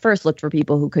at first looked for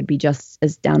people who could be just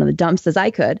as down in the dumps as I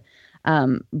could.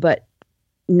 But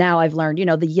now I've learned,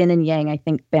 the yin and yang, I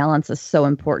think balance is so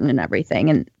important in everything.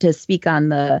 And to speak on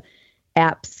the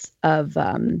apps of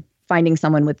finding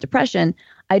someone with depression,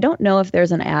 I don't know if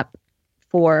there's an app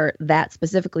for that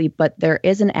specifically, but there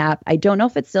is an app. I don't know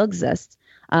if it still exists.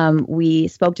 We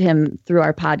spoke to him through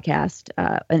our podcast.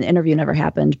 An interview never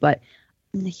happened, but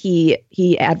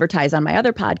he advertised on my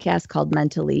other podcast called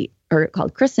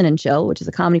Kristen and Chill, which is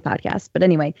a comedy podcast. But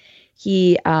anyway,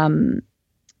 he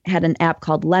had an app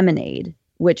called Lemonade,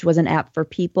 which was an app for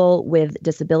people with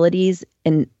disabilities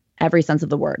in every sense of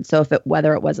the word. So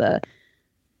whether it was a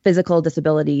physical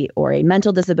disability or a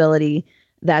mental disability,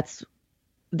 that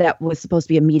was supposed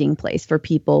to be a meeting place for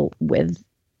people with,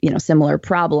 similar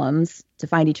problems to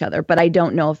find each other. But I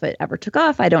don't know if it ever took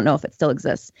off. I don't know if it still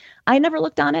exists. I never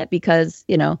looked on it because,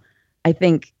 I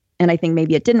think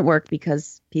maybe it didn't work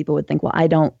because people would think, well, I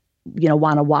don't,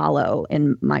 want to wallow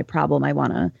in my problem. I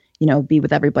want to, be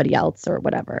with everybody else or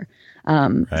whatever.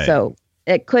 Right. So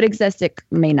it could exist. It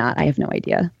may not. I have no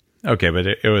idea. Okay, but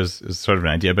it was sort of an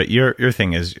idea. But your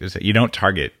thing is that you don't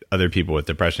target other people with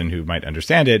depression who might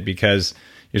understand it, because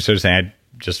you're sort of saying, I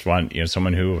just want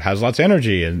someone who has lots of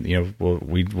energy, and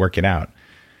we'd work it out.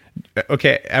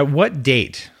 Okay, at what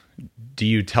date do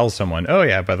you tell someone, oh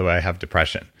yeah, by the way, I have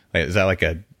depression? Like, is that like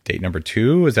a date number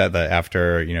 2? Is that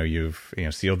after you've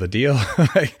sealed the deal?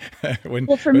 When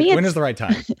is the right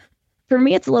time? For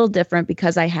me, it's a little different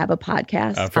because I have a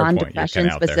podcast on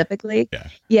depression specifically.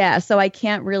 Yeah. So I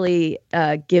can't really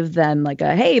give them like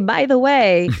hey, by the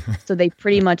way, so they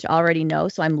pretty much already know.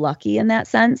 So I'm lucky in that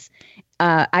sense.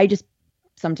 I just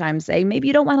sometimes say, maybe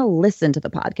you don't want to listen to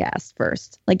the podcast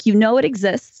first. Like, it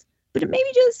exists, but maybe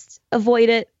just avoid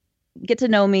it. Get to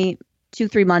know me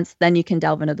 2-3 months, then you can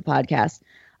delve into the podcast.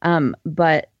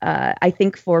 But I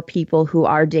think for people who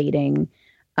are dating,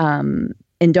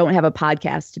 and don't have a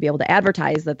podcast to be able to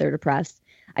advertise that they're depressed,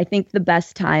 I think the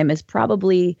best time is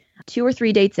probably 2 or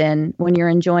 3 dates in, when you're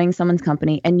enjoying someone's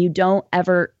company and you don't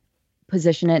ever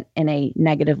position it in a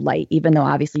negative light. Even though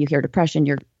obviously you hear depression,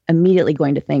 you're immediately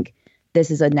going to think this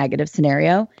is a negative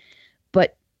scenario,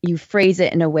 but you phrase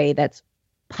it in a way that's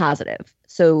positive.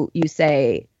 So you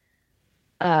say,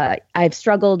 I've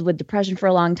struggled with depression for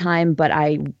a long time, but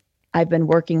I've been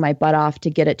working my butt off to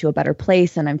get it to a better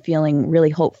place. And I'm feeling really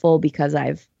hopeful because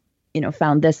I've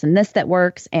found this and this that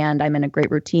works, and I'm in a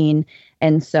great routine.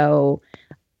 And so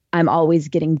I'm always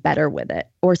getting better with it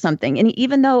or something. And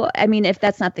even though, I mean, if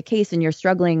that's not the case and you're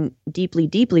struggling deeply,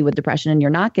 deeply with depression and you're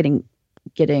not getting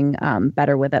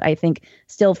better with it, I think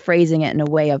still phrasing it in a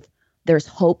way of there's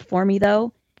hope for me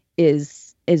though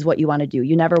is what you want to do.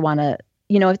 You never want to,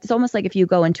 it's almost like if you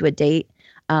go into a date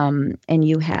and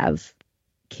you have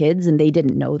kids and they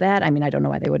didn't know that. I mean, I don't know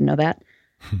why they wouldn't know that.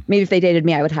 Maybe if they dated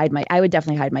me, I would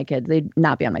definitely hide my kids. They'd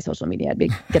not be on my social media. I'd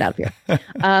be, get out of here.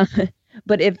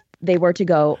 But if they were to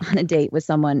go on a date with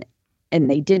someone and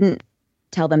they didn't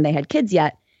tell them they had kids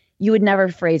yet, you would never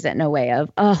phrase it in a way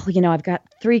of, oh, I've got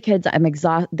 3 kids.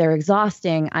 They're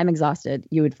exhausting. I'm exhausted.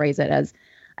 You would phrase it as,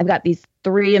 I've got these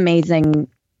 3 amazing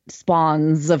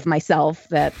spawns of myself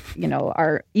that,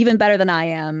 are even better than I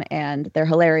am. And they're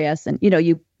hilarious. And,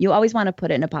 you always want to put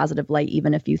it in a positive light,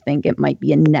 even if you think it might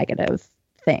be a negative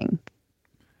thing.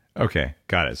 Okay.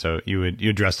 Got it. So you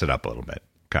dressed it up a little bit.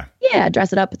 Okay. Yeah.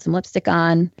 Dress it up, put some lipstick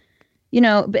on,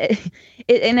 but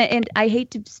and I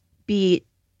hate to be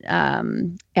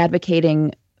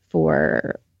advocating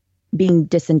for being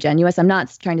disingenuous. I'm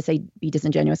not trying to say be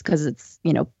disingenuous because it's,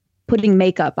 putting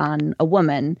makeup on a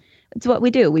woman. It's what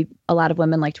we do. A lot of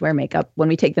women like to wear makeup. When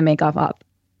we take the makeup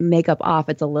off,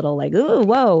 it's a little like, ooh,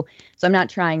 whoa. So I'm not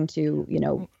trying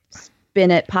to,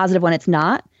 spin it positive when it's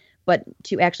not, but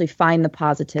to actually find the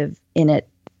positive in it.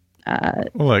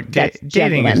 Look,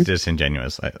 dating is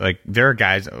disingenuous. Like there are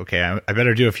guys, okay, I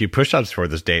better do a few push-ups for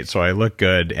this date so I look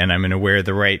good and I'm going to wear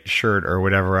the right shirt or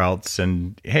whatever else.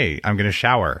 And hey, I'm going to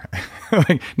shower.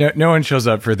 Like no one shows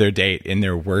up for their date in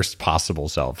their worst possible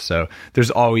self. So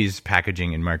there's always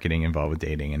packaging and marketing involved with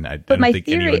dating. And I don't think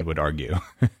anyone would argue.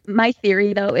 My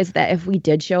theory though, is that if we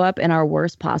did show up in our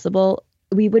worst possible,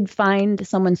 we would find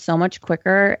someone so much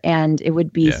quicker and it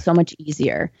would be so much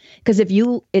easier. Because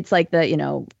it's like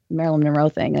the, Marilyn Monroe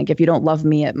thing. Like if you don't love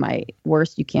me at my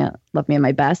worst, you can't love me at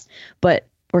my best,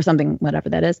 or something, whatever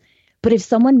that is. But if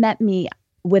someone met me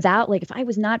without, like, if I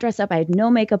was not dressed up, I had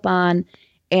no makeup on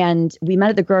and we met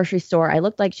at the grocery store, I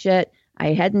looked like shit,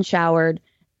 I hadn't showered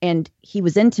and he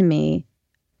was into me,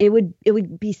 it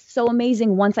would be so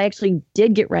amazing once I actually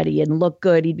did get ready and look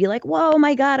good. He'd be like, whoa,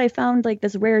 my God, I found like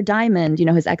this rare diamond.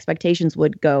 His expectations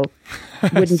would go.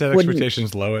 Set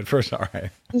expectations low at first. All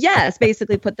right. Yes.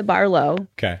 Basically put the bar low.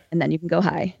 Okay. And then you can go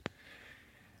high.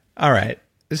 All right.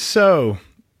 So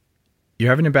you're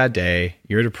having a bad day.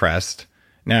 You're depressed.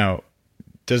 Now,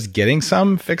 does getting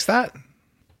some fix that?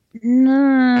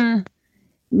 No.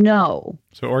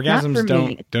 So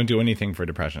orgasms don't do anything for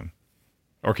depression?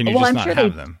 Or can you just not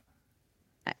have them?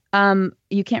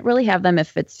 You can't really have them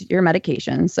if it's your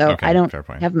medication. So I don't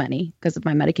have many because of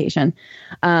my medication.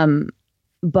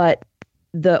 But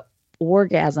the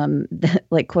orgasm,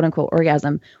 like quote unquote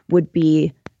orgasm, would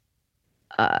be,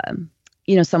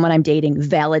 someone I'm dating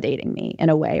validating me in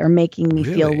a way or making me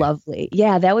feel lovely.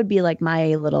 Yeah, that would be like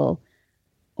my little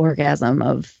orgasm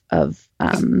of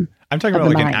I'm talking about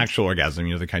like an actual orgasm,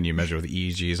 the kind you measure with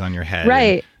EEGs on your head.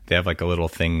 Right. They have like a little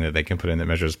thing that they can put in that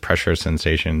measures pressure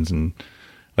sensations and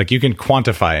like you can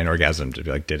quantify an orgasm to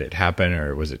be like, did it happen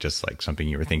or was it just like something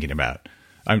you were thinking about?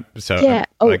 Does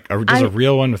a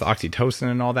real one with oxytocin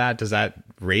and all that, does that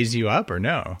raise you up or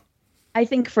no? I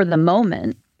think for the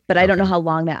moment, but I don't know how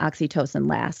long that oxytocin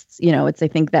lasts. I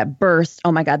think that burst.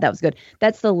 Oh my God, that was good.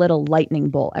 That's the little lightning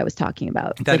bolt I was talking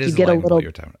about. That is the lightning bolt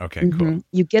you're talking about. Okay, cool.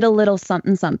 You get a little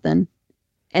something,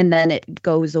 and then it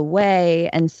goes away.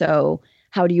 And so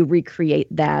how do you recreate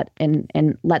that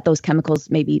and let those chemicals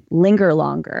maybe linger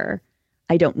longer?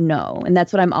 I don't know. And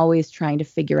that's what I'm always trying to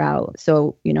figure out.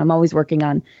 So, I'm always working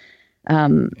on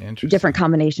different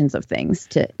combinations of things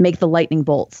to make the lightning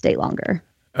bolt stay longer.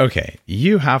 Okay.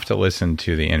 You have to listen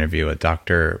to the interview with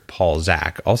Dr. Paul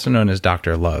Zak, also known as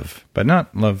Dr. Love, but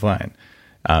not Loveline.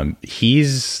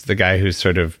 He's the guy who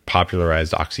sort of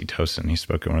popularized oxytocin. He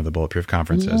spoke at one of the Bulletproof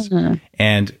conferences. Mm-hmm.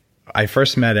 And I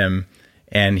first met him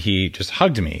and he just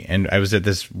hugged me. And I was at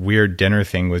this weird dinner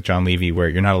thing with John Levy where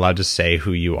you're not allowed to say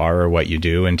who you are or what you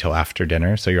do until after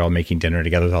dinner. So you're all making dinner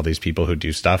together with all these people who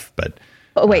do stuff. But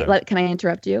wait, can I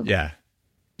interrupt you? Yeah.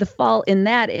 The fault in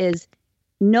that is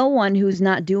no one who's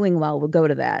not doing well will go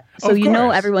to that. So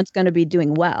everyone's going to be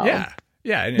doing well. Yeah.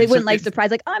 Yeah. And they wouldn't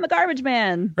surprise, like, I'm a garbage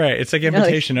man. Right. It's like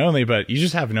invitation only, but you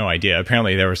just have no idea.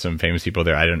 Apparently there were some famous people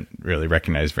there. I didn't really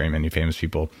recognize very many famous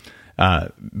people.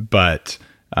 But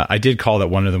I did call that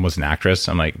one of them was an actress.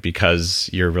 I'm like, because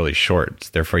you're really short,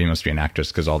 therefore you must be an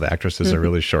actress because all the actresses are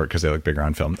really short because they look bigger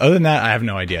on film. Other than that, I have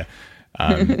no idea.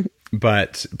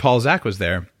 But Paul Zak was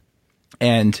there.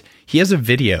 And he has a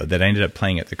video that I ended up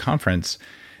playing at the conference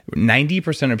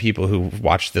 90% of people who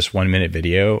watch this 1 minute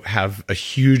video have a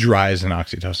huge rise in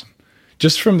oxytocin.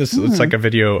 Just from this, it's like a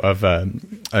video of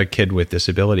a kid with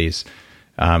disabilities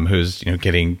who's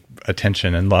getting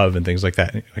attention and love and things like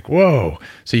that. And like, whoa!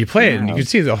 So you play it, and you can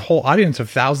see the whole audience of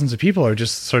thousands of people are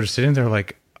just sort of sitting there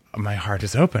like, my heart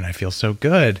is open. I feel so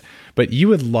good. But you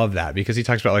would love that because he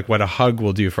talks about like what a hug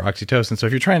will do for oxytocin. So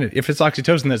if if it's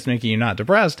oxytocin that's making you not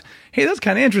depressed, hey, that's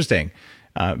kind of interesting.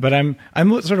 But I'm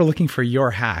sort of looking for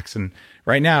your hacks. And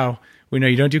right now we know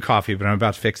you don't do coffee, but I'm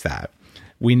about to fix that.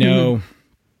 We know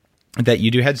that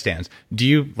you do headstands. Do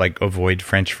you like avoid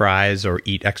French fries or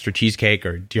eat extra cheesecake,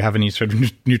 or do you have any sort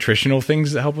of nutritional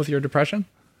things that help with your depression?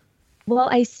 Well,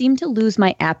 I seem to lose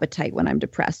my appetite when I'm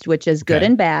depressed, which is good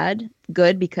and bad.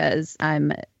 Good because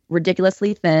I'm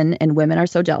ridiculously thin and women are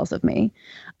so jealous of me.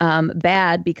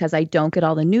 Bad because I don't get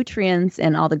all the nutrients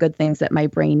and all the good things that my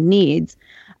brain needs.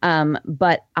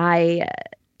 But I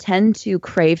tend to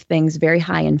crave things very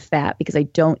high in fat because I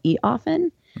don't eat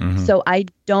often. So I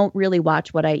don't really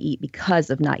watch what I eat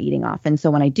because of not eating often. So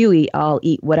when I do eat, I'll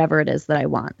eat whatever it is that I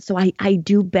want. So I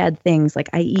do bad things. Like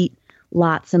I eat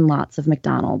lots and lots of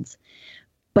McDonald's.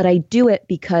 But I do it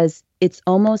because it's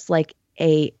almost like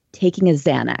taking a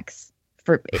Xanax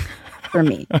for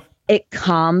me. It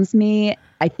calms me.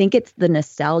 I think it's the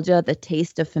nostalgia, the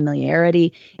taste of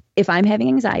familiarity. If I'm having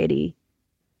anxiety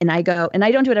and I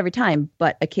don't do it every time,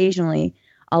 but occasionally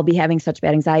I'll be having such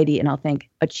bad anxiety and I'll think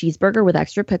a cheeseburger with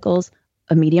extra pickles,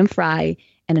 a medium fry,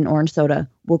 and an orange soda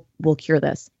will cure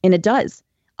this. And it does.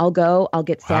 I'll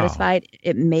get satisfied.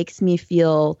 It makes me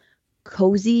feel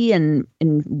cozy and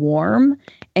warm,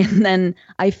 and then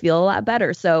I feel a lot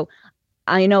better. So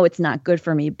I know it's not good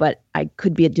for me, but I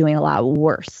could be doing a lot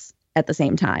worse at the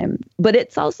same time. But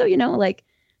it's also, like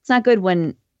it's not good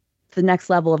when the next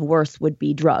level of worse would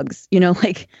be drugs,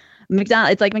 like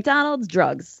McDonald's, it's like McDonald's,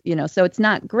 drugs, so it's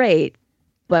not great,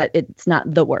 but it's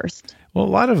not the worst. Well, a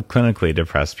lot of clinically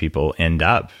depressed people end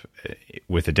up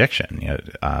with addiction,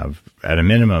 at a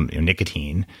minimum,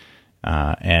 nicotine,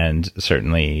 and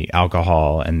certainly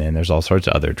alcohol. And then there's all sorts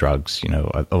of other drugs.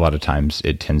 A lot of times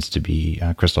it tends to be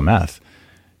crystal meth,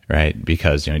 right?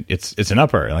 Because, it's an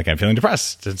upper, like I'm feeling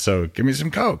depressed. And so give me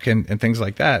some Coke and things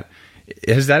like that.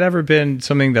 Has that ever been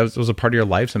something that was a part of your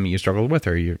life, something you struggled with,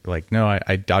 or you're like, no,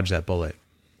 I dodged that bullet?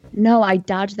 No, I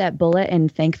dodged that bullet,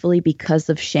 and thankfully because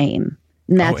of shame.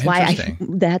 And that's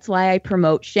why I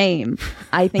promote shame.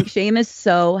 I think shame is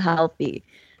so healthy.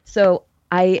 So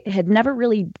I had never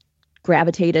really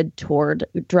gravitated toward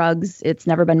drugs. It's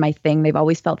never been my thing. They've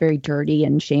always felt very dirty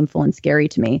and shameful and scary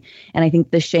to me. And I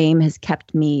think the shame has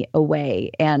kept me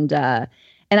away. And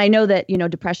I know that,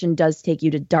 depression does take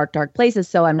you to dark, dark places.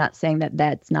 So I'm not saying that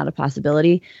that's not a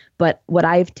possibility. But what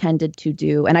I've tended to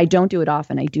do, and I don't do it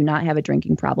often, I do not have a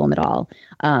drinking problem at all.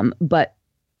 But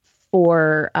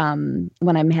for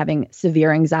when I'm having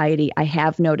severe anxiety, I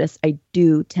have noticed I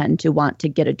do tend to want to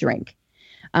get a drink.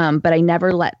 But I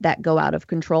never let that go out of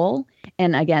control.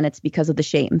 And again, it's because of the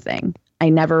shame thing. I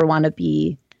never want to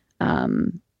be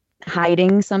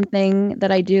hiding something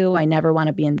that I do. I never want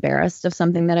to be embarrassed of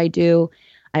something that I do.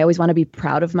 I always want to be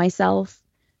proud of myself.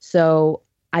 So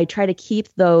I try to keep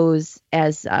those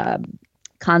as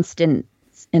constant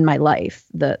in my life,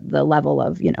 the level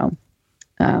of,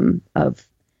 of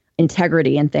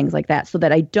integrity and things like that, so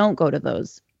that I don't go to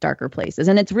those darker places.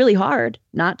 And it's really hard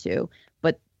not to,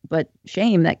 but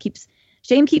shame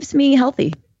keeps me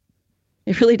healthy.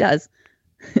 It really does.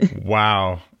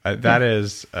 Wow. That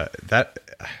is that.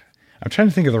 I'm trying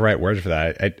to think of the right word for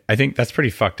that. I think that's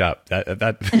pretty fucked up.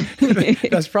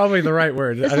 That's probably the right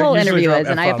word. This whole interview is,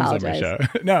 and I apologize.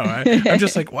 No, I'm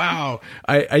just like, wow.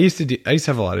 I used to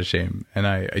have a lot of shame, and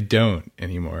I don't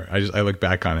anymore. I look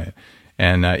back on it,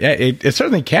 and it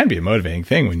certainly can be a motivating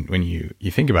thing when you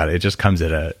think about it. It just comes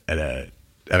at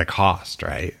a cost,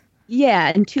 right?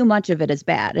 Yeah, and too much of it is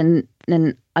bad. And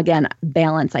again,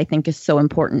 balance, I think, is so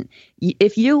important.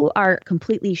 If you are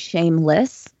completely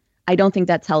shameless, I don't think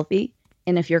that's healthy.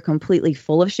 And if you're completely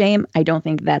full of shame, I don't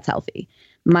think that's healthy.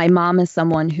 My mom is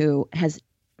someone who has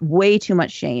way too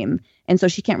much shame. And so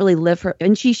she can't really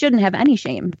and she shouldn't have any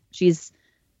shame. She's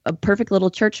a perfect little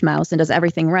church mouse and does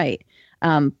everything right.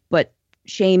 But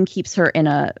shame keeps her in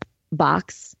a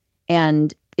box.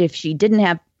 And if she didn't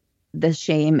have the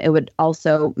shame, it would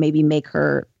also maybe make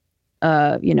her,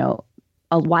 a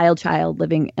wild child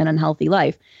living an unhealthy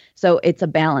life. So it's a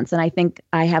balance. And I think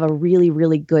I have a really,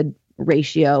 really good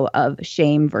ratio of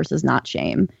shame versus not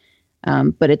shame.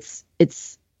 But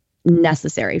it's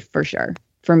necessary for sure,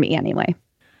 for me anyway.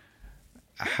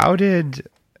 How did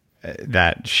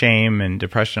that shame and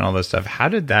depression, all this stuff, how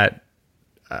did that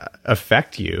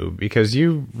affect you? Because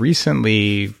you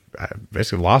recently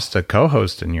basically lost a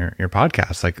co-host in your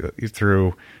podcast, like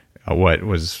through what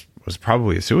was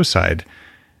probably a suicide.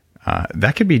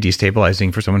 That could be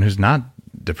destabilizing for someone who's not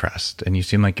depressed, and you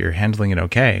seem like you're handling it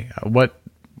okay.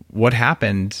 What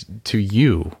happened to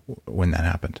you when that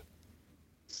happened?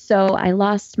 So I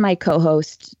lost my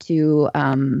co-host to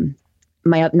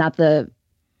not the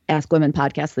Ask Women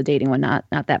podcast, the dating one, not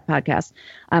that podcast.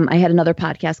 I had another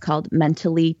podcast called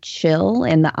Mentally Chill,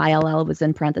 and the ILL was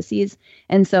in parentheses.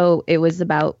 And so it was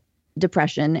about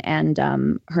depression, and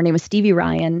her name was Stevie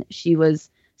Ryan. She was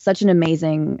such an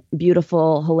amazing,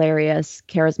 beautiful, hilarious,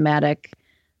 charismatic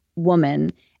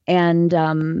woman. And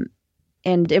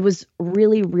it was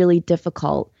really, really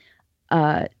difficult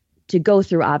to go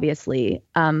through, obviously.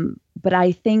 But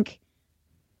I think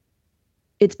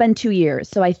it's been 2 years.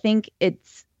 So I think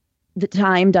the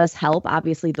time does help.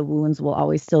 Obviously, the wounds will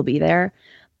always still be there.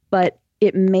 But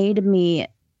it made me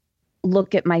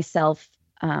look at myself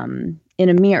in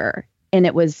a mirror. And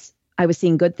I was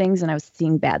seeing good things and I was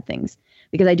seeing bad things.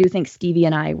 Because I do think Stevie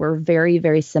and I were very,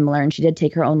 very similar. And she did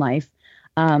take her own life.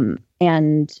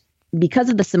 And because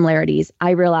of the similarities,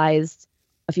 I realized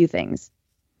a few things.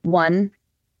 One,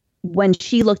 when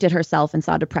she looked at herself and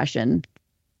saw depression,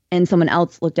 and someone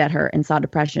else looked at her and saw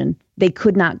depression, they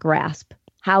could not grasp,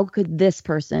 how could this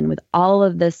person, with all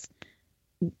of this,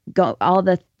 all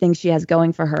the things she has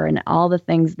going for her and all the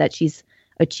things that she's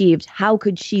achieved, how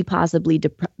could she possibly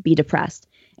be depressed?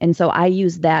 And so I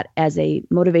use that as a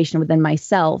motivation within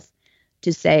myself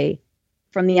to say,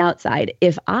 from the outside,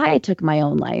 if I took my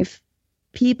own life,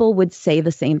 people would say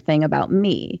the same thing about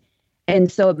me.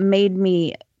 And so it made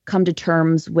me come to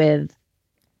terms with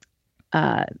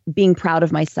being proud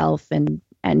of myself and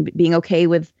being okay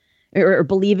with or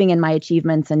believing in my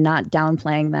achievements and not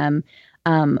downplaying them.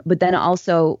 But then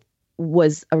also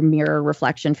was a mirror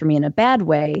reflection for me in a bad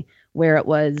way, where it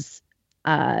was,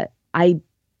 I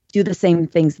do the same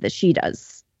things that she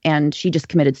does, and she just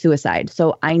committed suicide.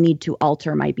 So I need to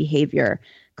alter my behavior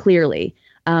clearly.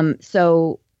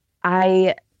 So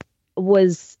I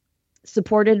was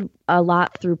supported a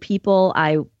lot through people.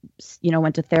 I,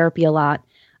 went to therapy a lot.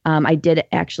 I did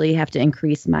actually have to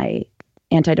increase my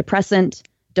antidepressant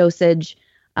dosage.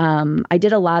 I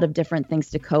did a lot of different things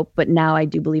to cope, but now I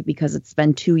do believe, because it's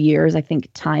been 2 years, I think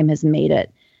time has made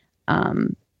it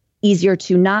easier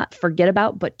to not forget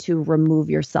about, but to remove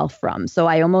yourself from. So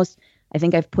I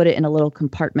think I've put it in a little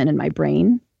compartment in my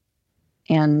brain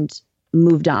and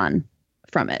moved on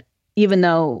from it, even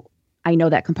though I know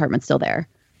that compartment's still there.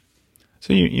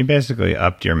 So you basically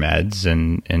upped your meds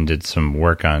and did some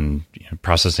work on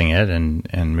processing it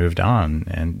and moved on,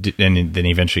 and then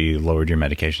eventually you lowered your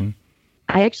medication?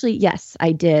 Yes,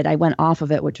 I did. I went off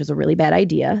of it, which was a really bad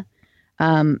idea.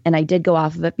 And I did go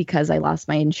off of it because I lost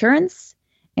my insurance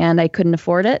and I couldn't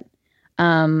afford it.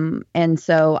 And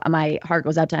so my heart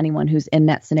goes out to anyone who's in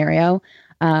that scenario.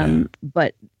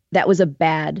 But that was a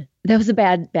bad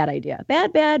idea.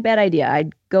 Bad idea.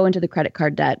 I'd go into the credit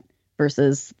card debt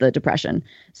versus the depression.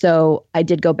 So I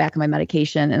did go back on my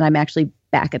medication, and I'm actually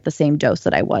back at the same dose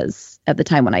that I was at the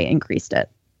time when I increased it.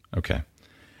 Okay.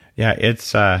 Yeah,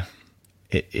 it's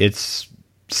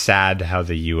sad how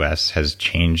the U.S. has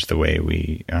changed the way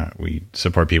we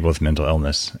support people with mental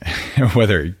illness.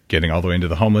 Whether getting all the way into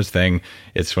the homeless thing,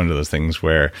 it's one of those things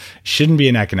where it shouldn't be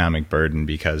an economic burden,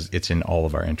 because it's in all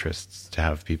of our interests to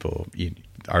have people,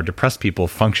 our depressed people,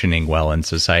 functioning well in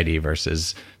society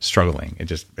versus struggling.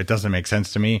 It doesn't make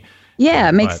sense to me. Yeah,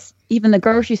 it makes even the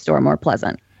grocery store more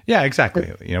pleasant. Yeah, exactly.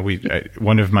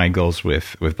 One of my goals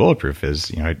with Bulletproof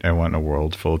is, I want a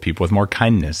world full of people with more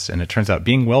kindness. And it turns out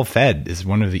being well fed is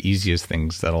one of the easiest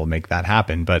things that'll make that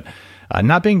happen. But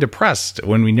not being depressed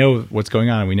when we know what's going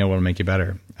on and we know what'll make you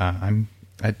better. I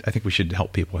think we should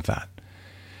help people with that.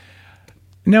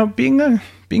 Now, being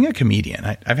a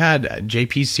comedian, I've had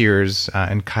JP Sears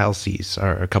and Kyle Cease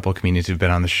are a couple of comedians who've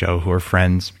been on the show who are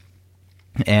friends.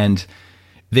 And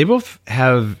they both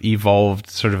have evolved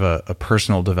sort of a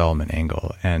personal development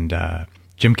angle. And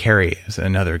Jim Carrey is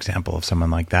another example of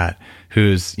someone like that,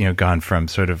 who's, gone from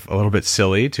sort of a little bit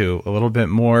silly to a little bit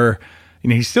more,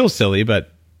 he's still silly,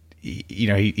 but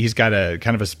he's got a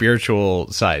kind of a spiritual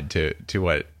side to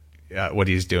what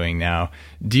he's doing now.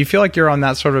 Do you feel like you're on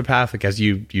that sort of a path? Like, as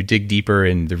you dig deeper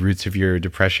in the roots of your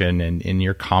depression and in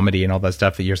your comedy and all that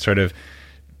stuff, that you're sort of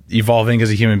evolving as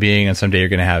a human being, and someday you're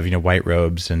going to have, white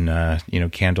robes and,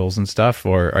 candles and stuff?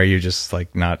 Or are you just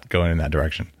like not going in that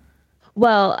direction?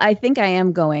 Well, I think I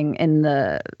am going in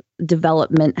the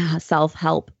development,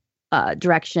 self-help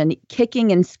direction,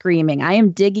 kicking and screaming. I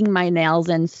am digging my nails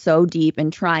in so deep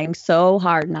and trying so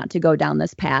hard not to go down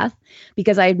this path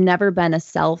because I've never been a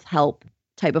self-help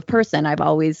type of person. I've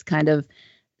always kind of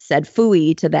said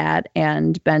phooey to that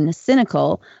and been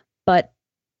cynical. But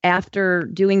after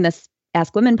doing this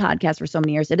Ask Women podcast for so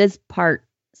many years, it is part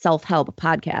self-help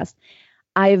podcast.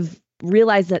 I've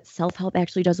realized that self-help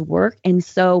actually does work. And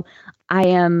so I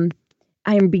am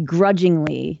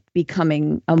begrudgingly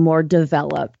becoming a more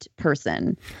developed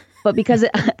person, but because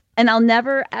and I'll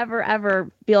never, ever,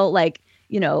 ever feel like,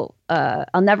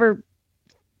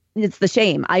 it's the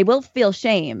shame. I will feel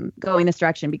shame going this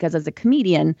direction because as a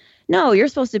comedian, no, you're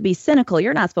supposed to be cynical.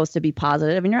 You're not supposed to be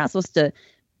positive, and you're not supposed to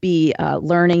be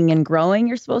learning and growing.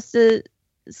 You're supposed to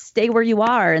stay where you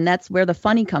are. And that's where the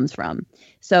funny comes from.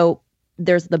 So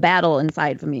there's the battle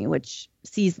inside of me, which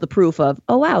sees the proof of,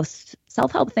 oh, wow,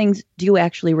 self-help things do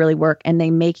actually really work and they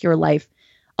make your life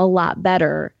a lot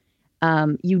better.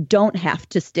 You don't have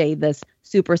to stay this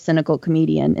super cynical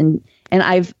comedian. And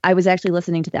I was actually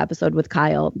listening to the episode with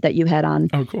Kyle that you had on.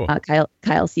 Oh, cool.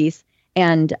 Kyle Cease.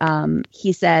 And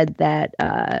he said that,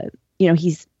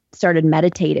 he's started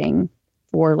meditating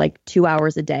for like 2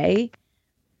 hours a day.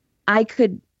 I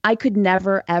could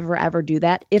never, ever, ever do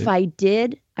that. If I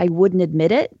did, I wouldn't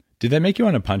admit it. Did that make you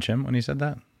want to punch him when he said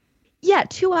that? Yeah,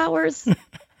 2 hours.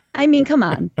 I mean, come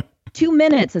on. 2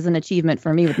 minutes is an achievement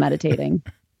for me with meditating.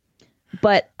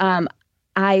 But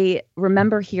I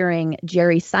remember hearing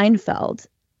Jerry Seinfeld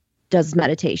does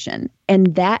meditation,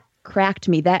 and that cracked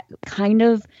me. That kind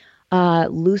of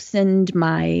loosened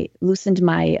my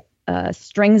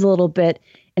strings a little bit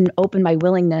and opened my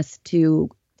willingness to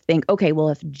think, okay, well,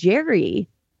 if Jerry,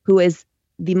 who is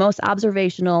the most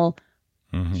observational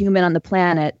human on the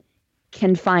planet,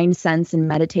 can find sense in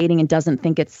meditating and doesn't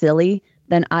think it's silly,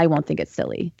 then I won't think it's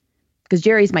silly because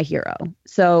Jerry's my hero.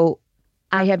 So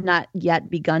I have not yet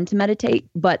begun to meditate,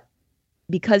 but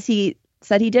because he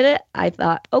said he did it, I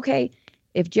thought, okay,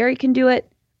 if Jerry can do it,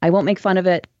 I won't make fun of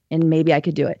it and maybe I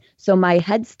could do it. So my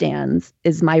headstands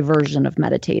is my version of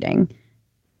meditating.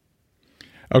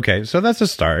 Okay, so that's a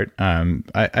start.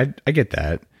 I get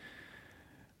that.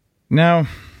 Now,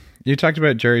 you talked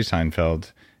about Jerry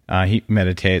Seinfeld. He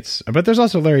meditates, but there's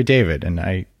also Larry David, and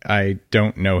I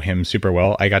don't know him super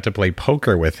well. I got to play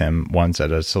poker with him once at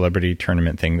a celebrity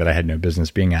tournament thing that I had no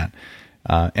business being at,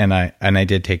 and I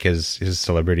did take his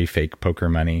celebrity fake poker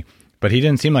money, but he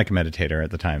didn't seem like a meditator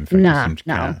at the time. In fact, he seemed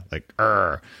kinda like,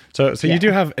 Urgh. So yeah. You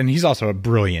do have, and he's also a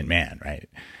brilliant man, right?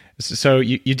 So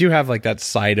you do have like that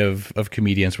side of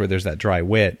comedians where there's that dry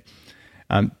wit.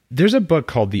 There's a book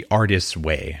called The Artist's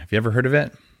Way. Have you ever heard of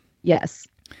it? Yes.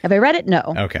 Have I read it? No.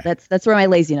 Okay. That's where my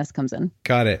laziness comes in.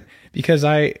 Got it. Because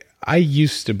I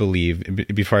used to believe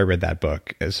before I read that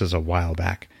book, this is a while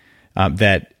back,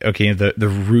 that, okay, the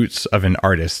roots of an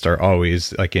artist are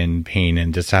always like in pain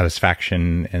and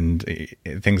dissatisfaction and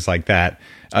things like that,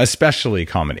 especially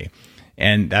comedy.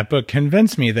 And that book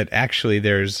convinced me that actually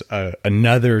there's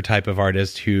another type of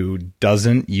artist who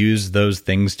doesn't use those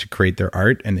things to create their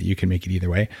art and that you can make it either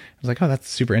way. I was like, oh, that's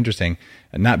super interesting.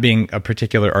 And not being a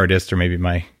particular artist, or maybe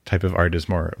my type of art is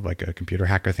more like a computer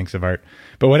hacker thinks of art,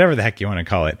 but whatever the heck you want to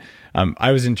call it.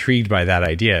 I was intrigued by that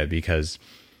idea because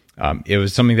it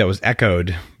was something that was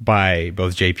echoed by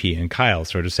both JP and Kyle,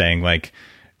 sort of saying like,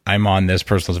 I'm on this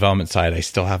personal development side. I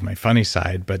still have my funny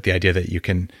side, but the idea that you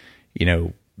can,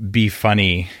 be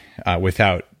funny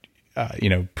without,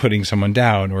 putting someone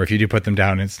down, or if you do put them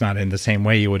down, it's not in the same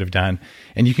way you would have done.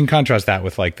 And you can contrast that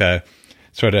with like the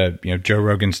sort of, Joe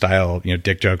Rogan style,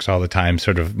 dick jokes all the time,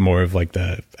 sort of more of like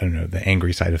the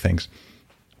angry side of things.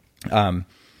 So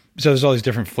there's all these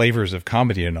different flavors of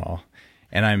comedy and all.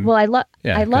 And I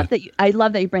love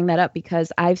that you bring that up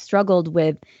because I've struggled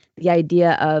with the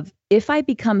idea of if I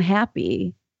become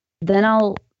happy, then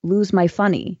I'll lose my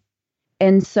funny.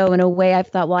 And so in a way I've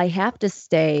thought, well, I have to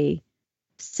stay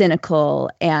cynical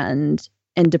and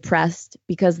depressed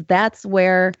because that's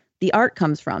where the art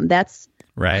comes from. That's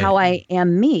right. How I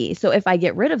am me. So if I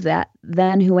get rid of that,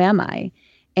 then who am I?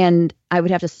 And I would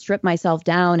have to strip myself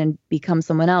down and become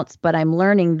someone else. But I'm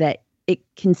learning that it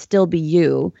can still be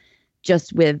you,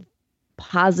 just with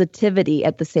positivity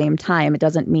at the same time. It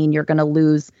doesn't mean you're going to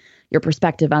lose your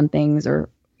perspective on things or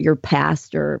your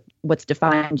past or what's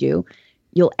defined you.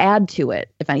 You'll add to it,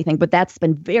 if anything. But that's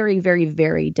been very, very,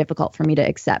 very difficult for me to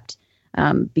accept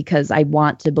because I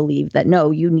want to believe that,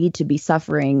 no, you need to be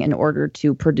suffering in order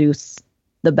to produce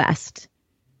the best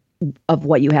of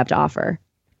what you have to offer.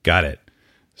 Got it.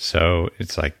 So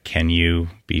it's like, can you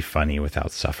be funny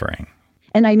without suffering?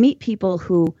 And I meet people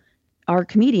who are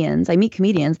comedians. I meet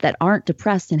comedians that aren't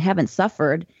depressed and haven't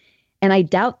suffered. And I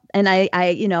doubt, and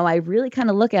I really kind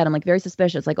of look at them like very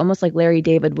suspicious, like almost like Larry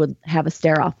David would have a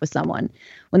stare off with someone.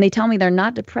 When they tell me they're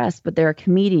not depressed, but they're a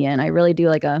comedian, I really do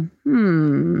like I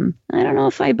don't know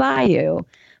if I buy you.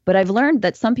 But I've learned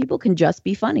that some people can just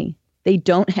be funny. They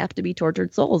don't have to be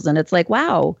tortured souls. And it's like,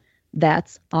 wow,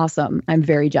 that's awesome. I'm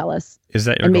very jealous. Is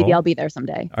that your And maybe goal? I'll be there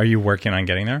someday. Are you working on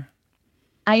getting there?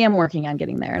 I am working on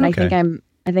getting there. And Okay.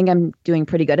 I think I'm doing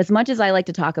pretty good. As much as I like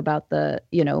to talk about the,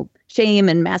 shame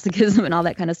and masochism and all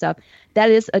that kind of stuff,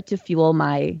 that is to fuel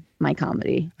my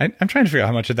comedy. I'm trying to figure out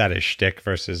how much of that is shtick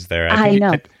versus there. I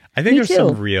know. I think Me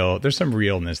there's some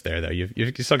realness there though.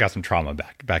 You still got some trauma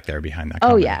back there behind that. Oh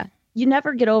comedy. yeah. You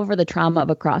never get over the trauma of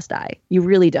a crossed eye. You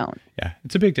really don't. Yeah,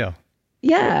 it's a big deal.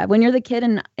 Yeah, when you're the kid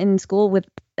in school with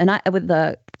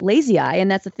the lazy eye,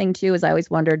 and that's the thing too. Is I always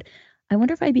wondered, I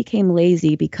wonder if I became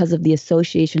lazy because of the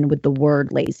association with the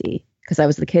word lazy, because I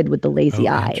was the kid with the lazy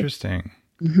eye. Interesting.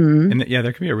 Mm-hmm. And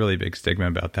there can be a really big stigma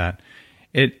about that.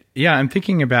 I'm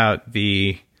thinking about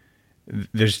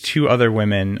there's two other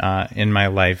women in my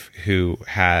life who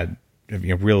had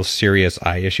real serious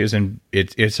eye issues, and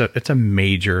it's a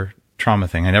major trauma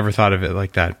thing. I never thought of it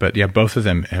like that, but yeah, both of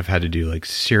them have had to do like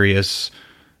serious,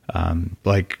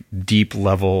 like deep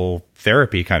level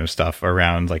therapy kind of stuff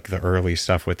around like the early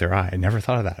stuff with their eye. I never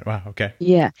thought of that. Wow. Okay.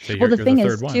 Yeah. So Well, the you're thing the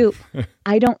is third one. too,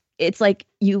 it's like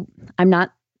I'm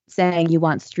not saying you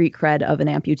want street cred of an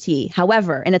amputee.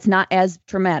 However, and it's not as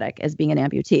traumatic as being an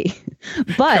amputee,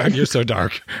 but God, you're so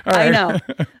dark. All I right.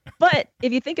 know. But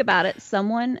if you think about it,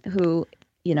 someone who,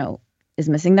 is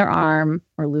missing their arm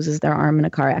or loses their arm in a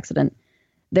car accident,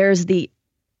 there's the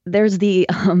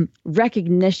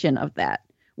recognition of that,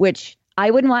 which I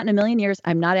wouldn't want in a million years.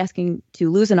 I'm not asking to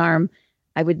lose an arm.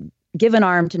 I would give an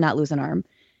arm to not lose an arm,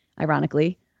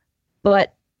 ironically.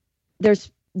 But there's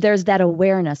that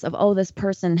awareness of, oh, this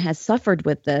person has suffered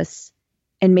with this,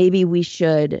 and maybe we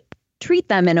should treat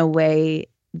them in a way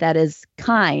that is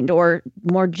kind or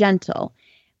more gentle.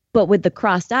 But with the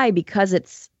crossed eye, because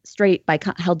it's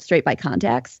held straight by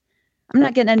contacts, I'm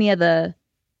not getting any of the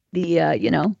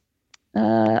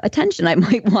attention I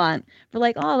might want for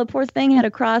like, oh, the poor thing had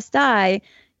a crossed eye.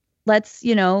 Let's,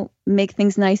 make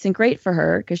things nice and great for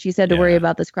her because she's had to worry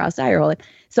about this crossed eye her whole life.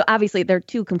 So obviously they're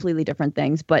two completely different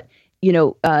things, but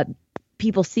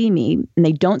people see me and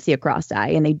they don't see a crossed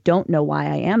eye and they don't know why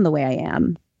I am the way I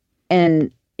am.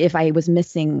 And if I was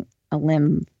missing a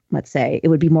limb, let's say, it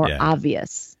would be more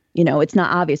obvious. It's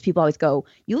not obvious. People always go,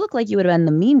 you look like you would have been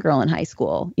the mean girl in high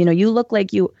school. You look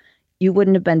like you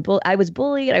wouldn't have been I was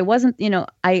bullied. I wasn't,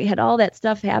 I had all that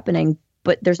stuff happening,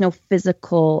 but there's no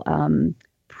physical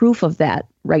proof of that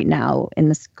right now in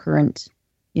this current,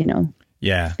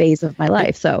 phase of my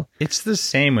life. So it's the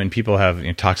same when people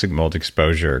have toxic mold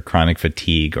exposure, chronic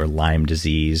fatigue, or Lyme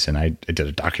disease. And I did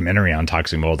a documentary on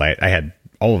toxic mold. I had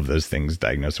all of those things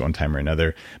diagnosed one time or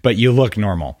another, but you look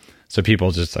normal. So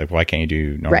people just like, why can't you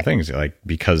do normal things? Like,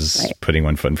 because putting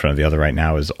one foot in front of the other right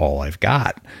now is all I've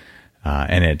got.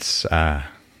 And it's, but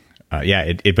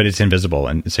it's invisible.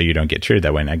 And so you don't get treated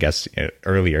that way. And I guess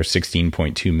earlier,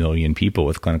 16.2 million people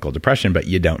with clinical depression, but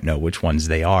you don't know which ones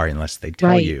they are unless they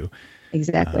tell you.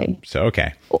 Exactly. So,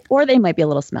 okay. Or they might be a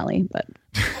little smelly, but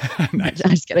Nice.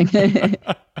 I'm just kidding.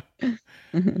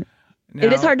 Now,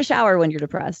 it is hard to shower when you're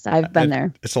depressed. I've been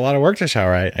there. It's a lot of work to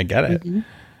shower. I get it. Mm-hmm.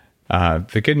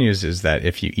 The good news is that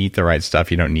if you eat the right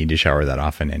stuff, you don't need to shower that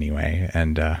often anyway.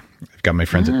 And I've got my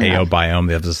friends at AO Biome.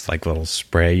 They have this like little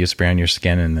spray you spray on your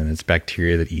skin, and then it's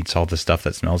bacteria that eats all the stuff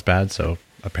that smells bad. So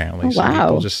apparently some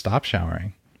people just stop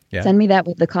showering. Yeah. Send me that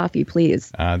with the coffee,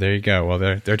 please. There you go. Well,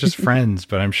 they're just friends,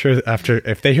 but I'm sure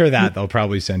if they hear that, they'll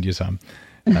probably send you some.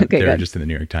 Okay, they were good. just in the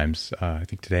New York Times, I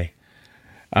think today.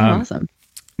 Awesome.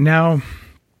 Now,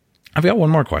 I've got one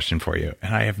more question for you,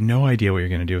 and I have no idea what you're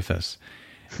going to do with this.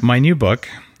 My new book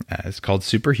is called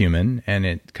Superhuman, and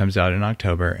it comes out in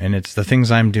October, and it's the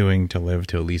things I'm doing to live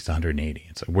to at least 180.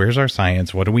 It's like, where's our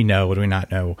science? What do we know? What do we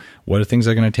not know? What are things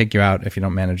that are going to take you out if you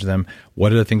don't manage them?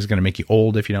 What are the things that are going to make you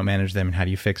old if you don't manage them, and how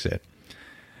do you fix it?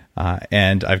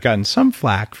 And I've gotten some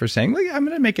flack for saying, look, I'm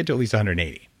going to make it to at least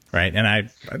 180, right? And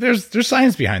there's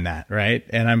science behind that, right?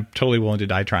 And I'm totally willing to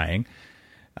die trying.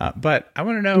 But I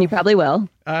want to know. And you probably will.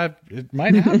 It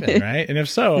might happen, right? And if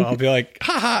so, I'll be like,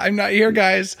 haha, I'm not here,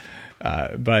 guys.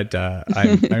 But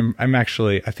I'm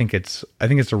actually, I think it's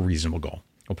a reasonable goal.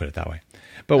 We'll put it that way.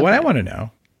 But what I want to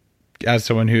know, as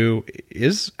someone who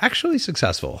is actually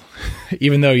successful,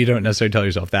 even though you don't necessarily tell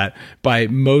yourself that, by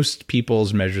most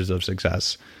people's measures of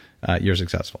success, you're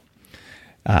successful.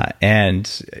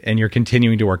 And you're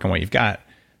continuing to work on what you've got.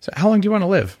 So how long do you want to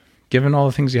live? Given all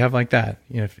the things you have like that,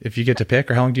 if you get to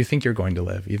pick, or how long do you think you're going to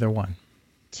live? Either one.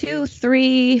 2,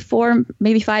 3, 4,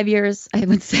 maybe 5 years, I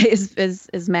would say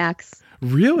is max.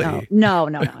 Really? No.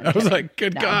 I was like,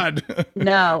 good God.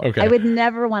 No. Okay. I would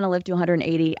never want to live to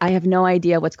 180. I have no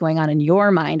idea what's going on in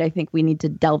your mind. I think we need to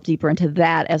delve deeper into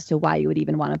that as to why you would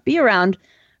even want to be around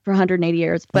for 180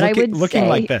 years. But looking say,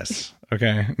 like this.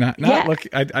 Okay. Not look.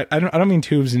 I don't mean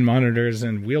tubes and monitors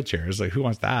and wheelchairs. Like, who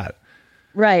wants that?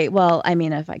 Right. Well, I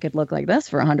mean, if I could look like this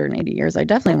for 180 years, I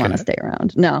definitely want to stay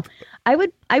around. No, I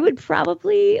would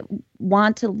probably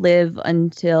want to live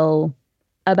until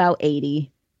about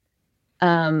 80.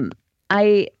 I'm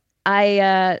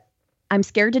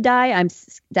scared to die.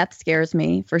 Death scares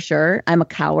me for sure. I'm a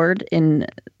coward in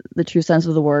the true sense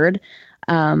of the word.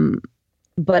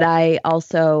 But I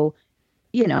also,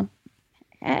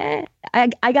 I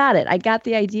got it. I got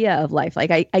the idea of life. Like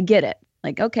I get it.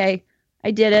 Like, okay, I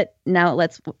did it. Now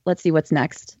let's see what's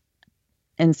next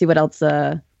and see what else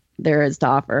there is to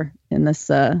offer in this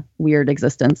weird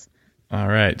existence. All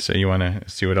right. So you want to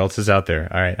see what else is out there.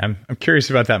 All right. I'm curious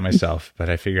about that myself, but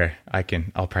I figure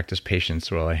I'll practice patience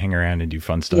while I hang around and do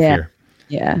fun stuff here.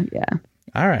 Yeah.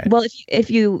 All right. Well, if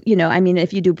you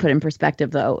if you do put in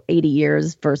perspective though, 80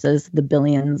 years versus the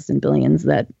billions and billions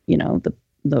that,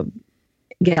 the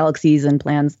galaxies and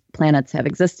planets have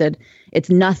existed, it's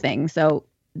nothing. So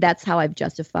that's how I've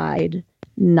justified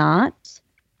not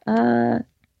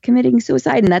committing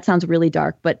suicide. And that sounds really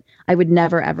dark, but I would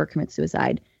never, ever commit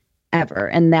suicide. Ever.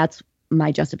 And that's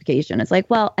my justification. It's like,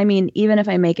 well, I mean, even if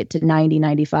I make it to 90,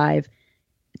 95,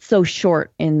 it's so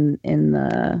short in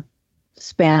the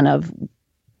span of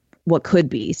what could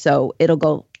be. So it'll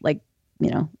go like,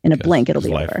 in a blink, it'll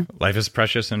be over. Life is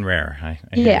precious and rare. I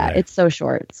it's so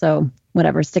short. So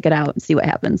whatever, stick it out and see what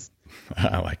happens.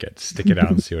 I like it. Stick it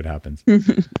out and see what happens.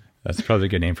 That's probably a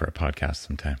good name for a podcast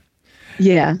sometime.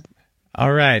 Yeah.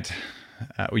 All right.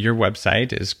 Your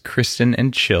website is Kristen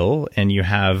and Chill, and you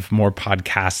have more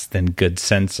podcasts than Good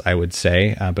Sense, I would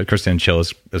say. But Kristen and Chill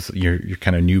is your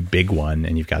kind of new big one,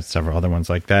 and you've got several other ones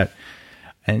like that.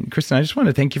 And Kristen, I just want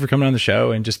to thank you for coming on the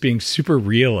show and just being super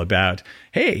real about,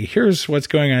 hey, here's what's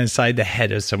going on inside the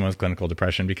head of someone with clinical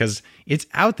depression, because it's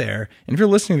out there. And if you're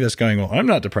listening to this going, well, I'm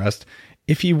not depressed.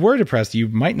 If you were depressed, you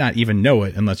might not even know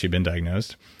it unless you've been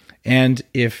diagnosed. And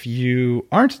if you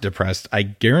aren't depressed, I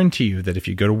guarantee you that if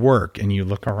you go to work and you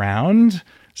look around,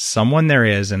 someone there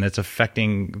is, and it's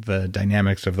affecting the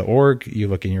dynamics of the org. You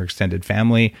look in your extended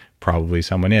family, probably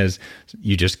someone is.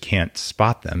 You just can't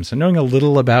spot them. So knowing a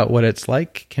little about what it's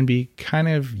like can be kind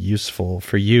of useful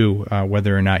for you,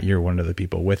 whether or not you're one of the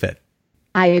people with it.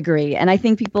 I agree. And I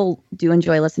think people do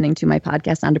enjoy listening to my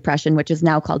podcast on depression, which is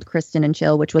now called Kristen and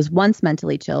Chill, which was once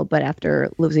Mentally Chill. But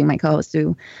after losing my co-host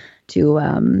to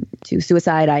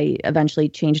suicide, I eventually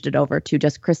changed it over to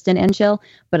just Kristen and Chill.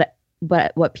 But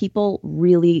what people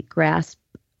really grasp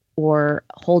or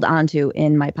hold on to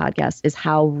in my podcast is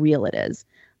how real it is.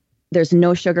 There's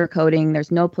no sugarcoating.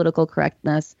 There's no political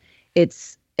correctness.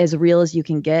 It's as real as you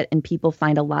can get. And people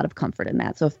find a lot of comfort in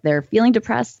that. So if they're feeling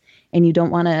depressed and you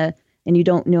don't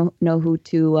know who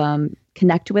to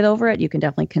connect with over it, you can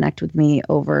definitely connect with me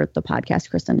over the podcast,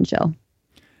 Kristen and Chill.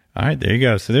 All right, there you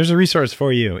go. So there's a resource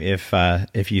for you.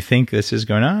 If you think this is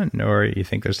going on or you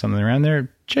think there's something around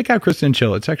there, check out Kristen and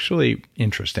Chill. It's actually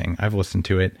interesting. I've listened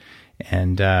to it.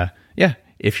 And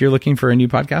if you're looking for a new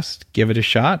podcast, give it a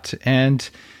shot. And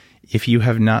if you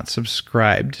have not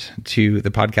subscribed to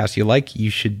the podcast you like, you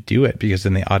should do it, because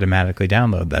then they automatically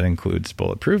download. That includes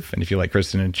Bulletproof. And if you like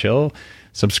Kristen and Chill,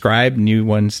 subscribe. New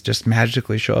ones just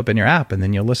magically show up in your app, and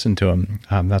then you'll listen to them.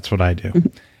 That's what I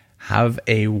do. Have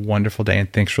a wonderful day,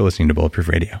 and thanks for listening to Bulletproof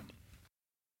Radio.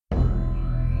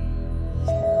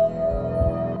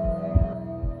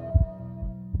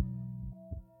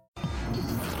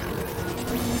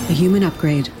 The Human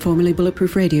Upgrade, formerly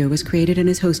Bulletproof Radio, was created and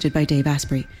is hosted by Dave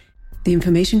Asprey. The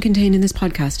information contained in this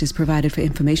podcast is provided for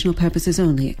informational purposes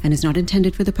only and is not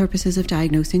intended for the purposes of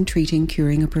diagnosing, treating,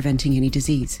 curing, or preventing any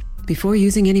disease. Before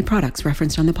using any products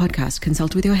referenced on the podcast,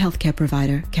 consult with your healthcare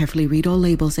provider, carefully read all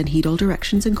labels, and heed all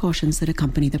directions and cautions that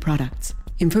accompany the products.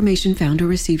 Information found or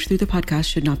received through the podcast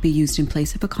should not be used in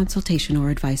place of a consultation or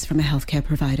advice from a healthcare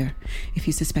provider. If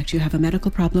you suspect you have a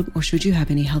medical problem or should you have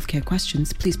any healthcare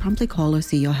questions, please promptly call or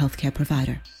see your healthcare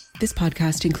provider. This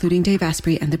podcast, including Dave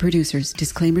Asprey and the producers,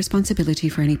 disclaim responsibility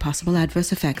for any possible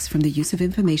adverse effects from the use of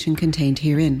information contained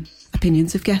herein.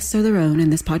 Opinions of guests are their own,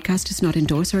 and this podcast does not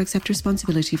endorse or accept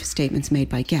responsibility for statements made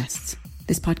by guests.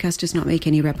 This podcast does not make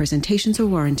any representations or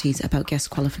warranties about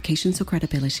guest qualifications or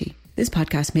credibility. This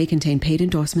podcast may contain paid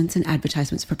endorsements and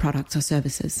advertisements for products or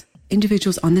services.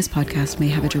 Individuals on this podcast may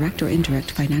have a direct or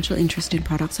indirect financial interest in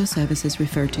products or services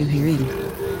referred to herein.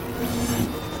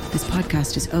 This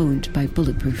podcast is owned by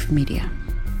Bulletproof Media.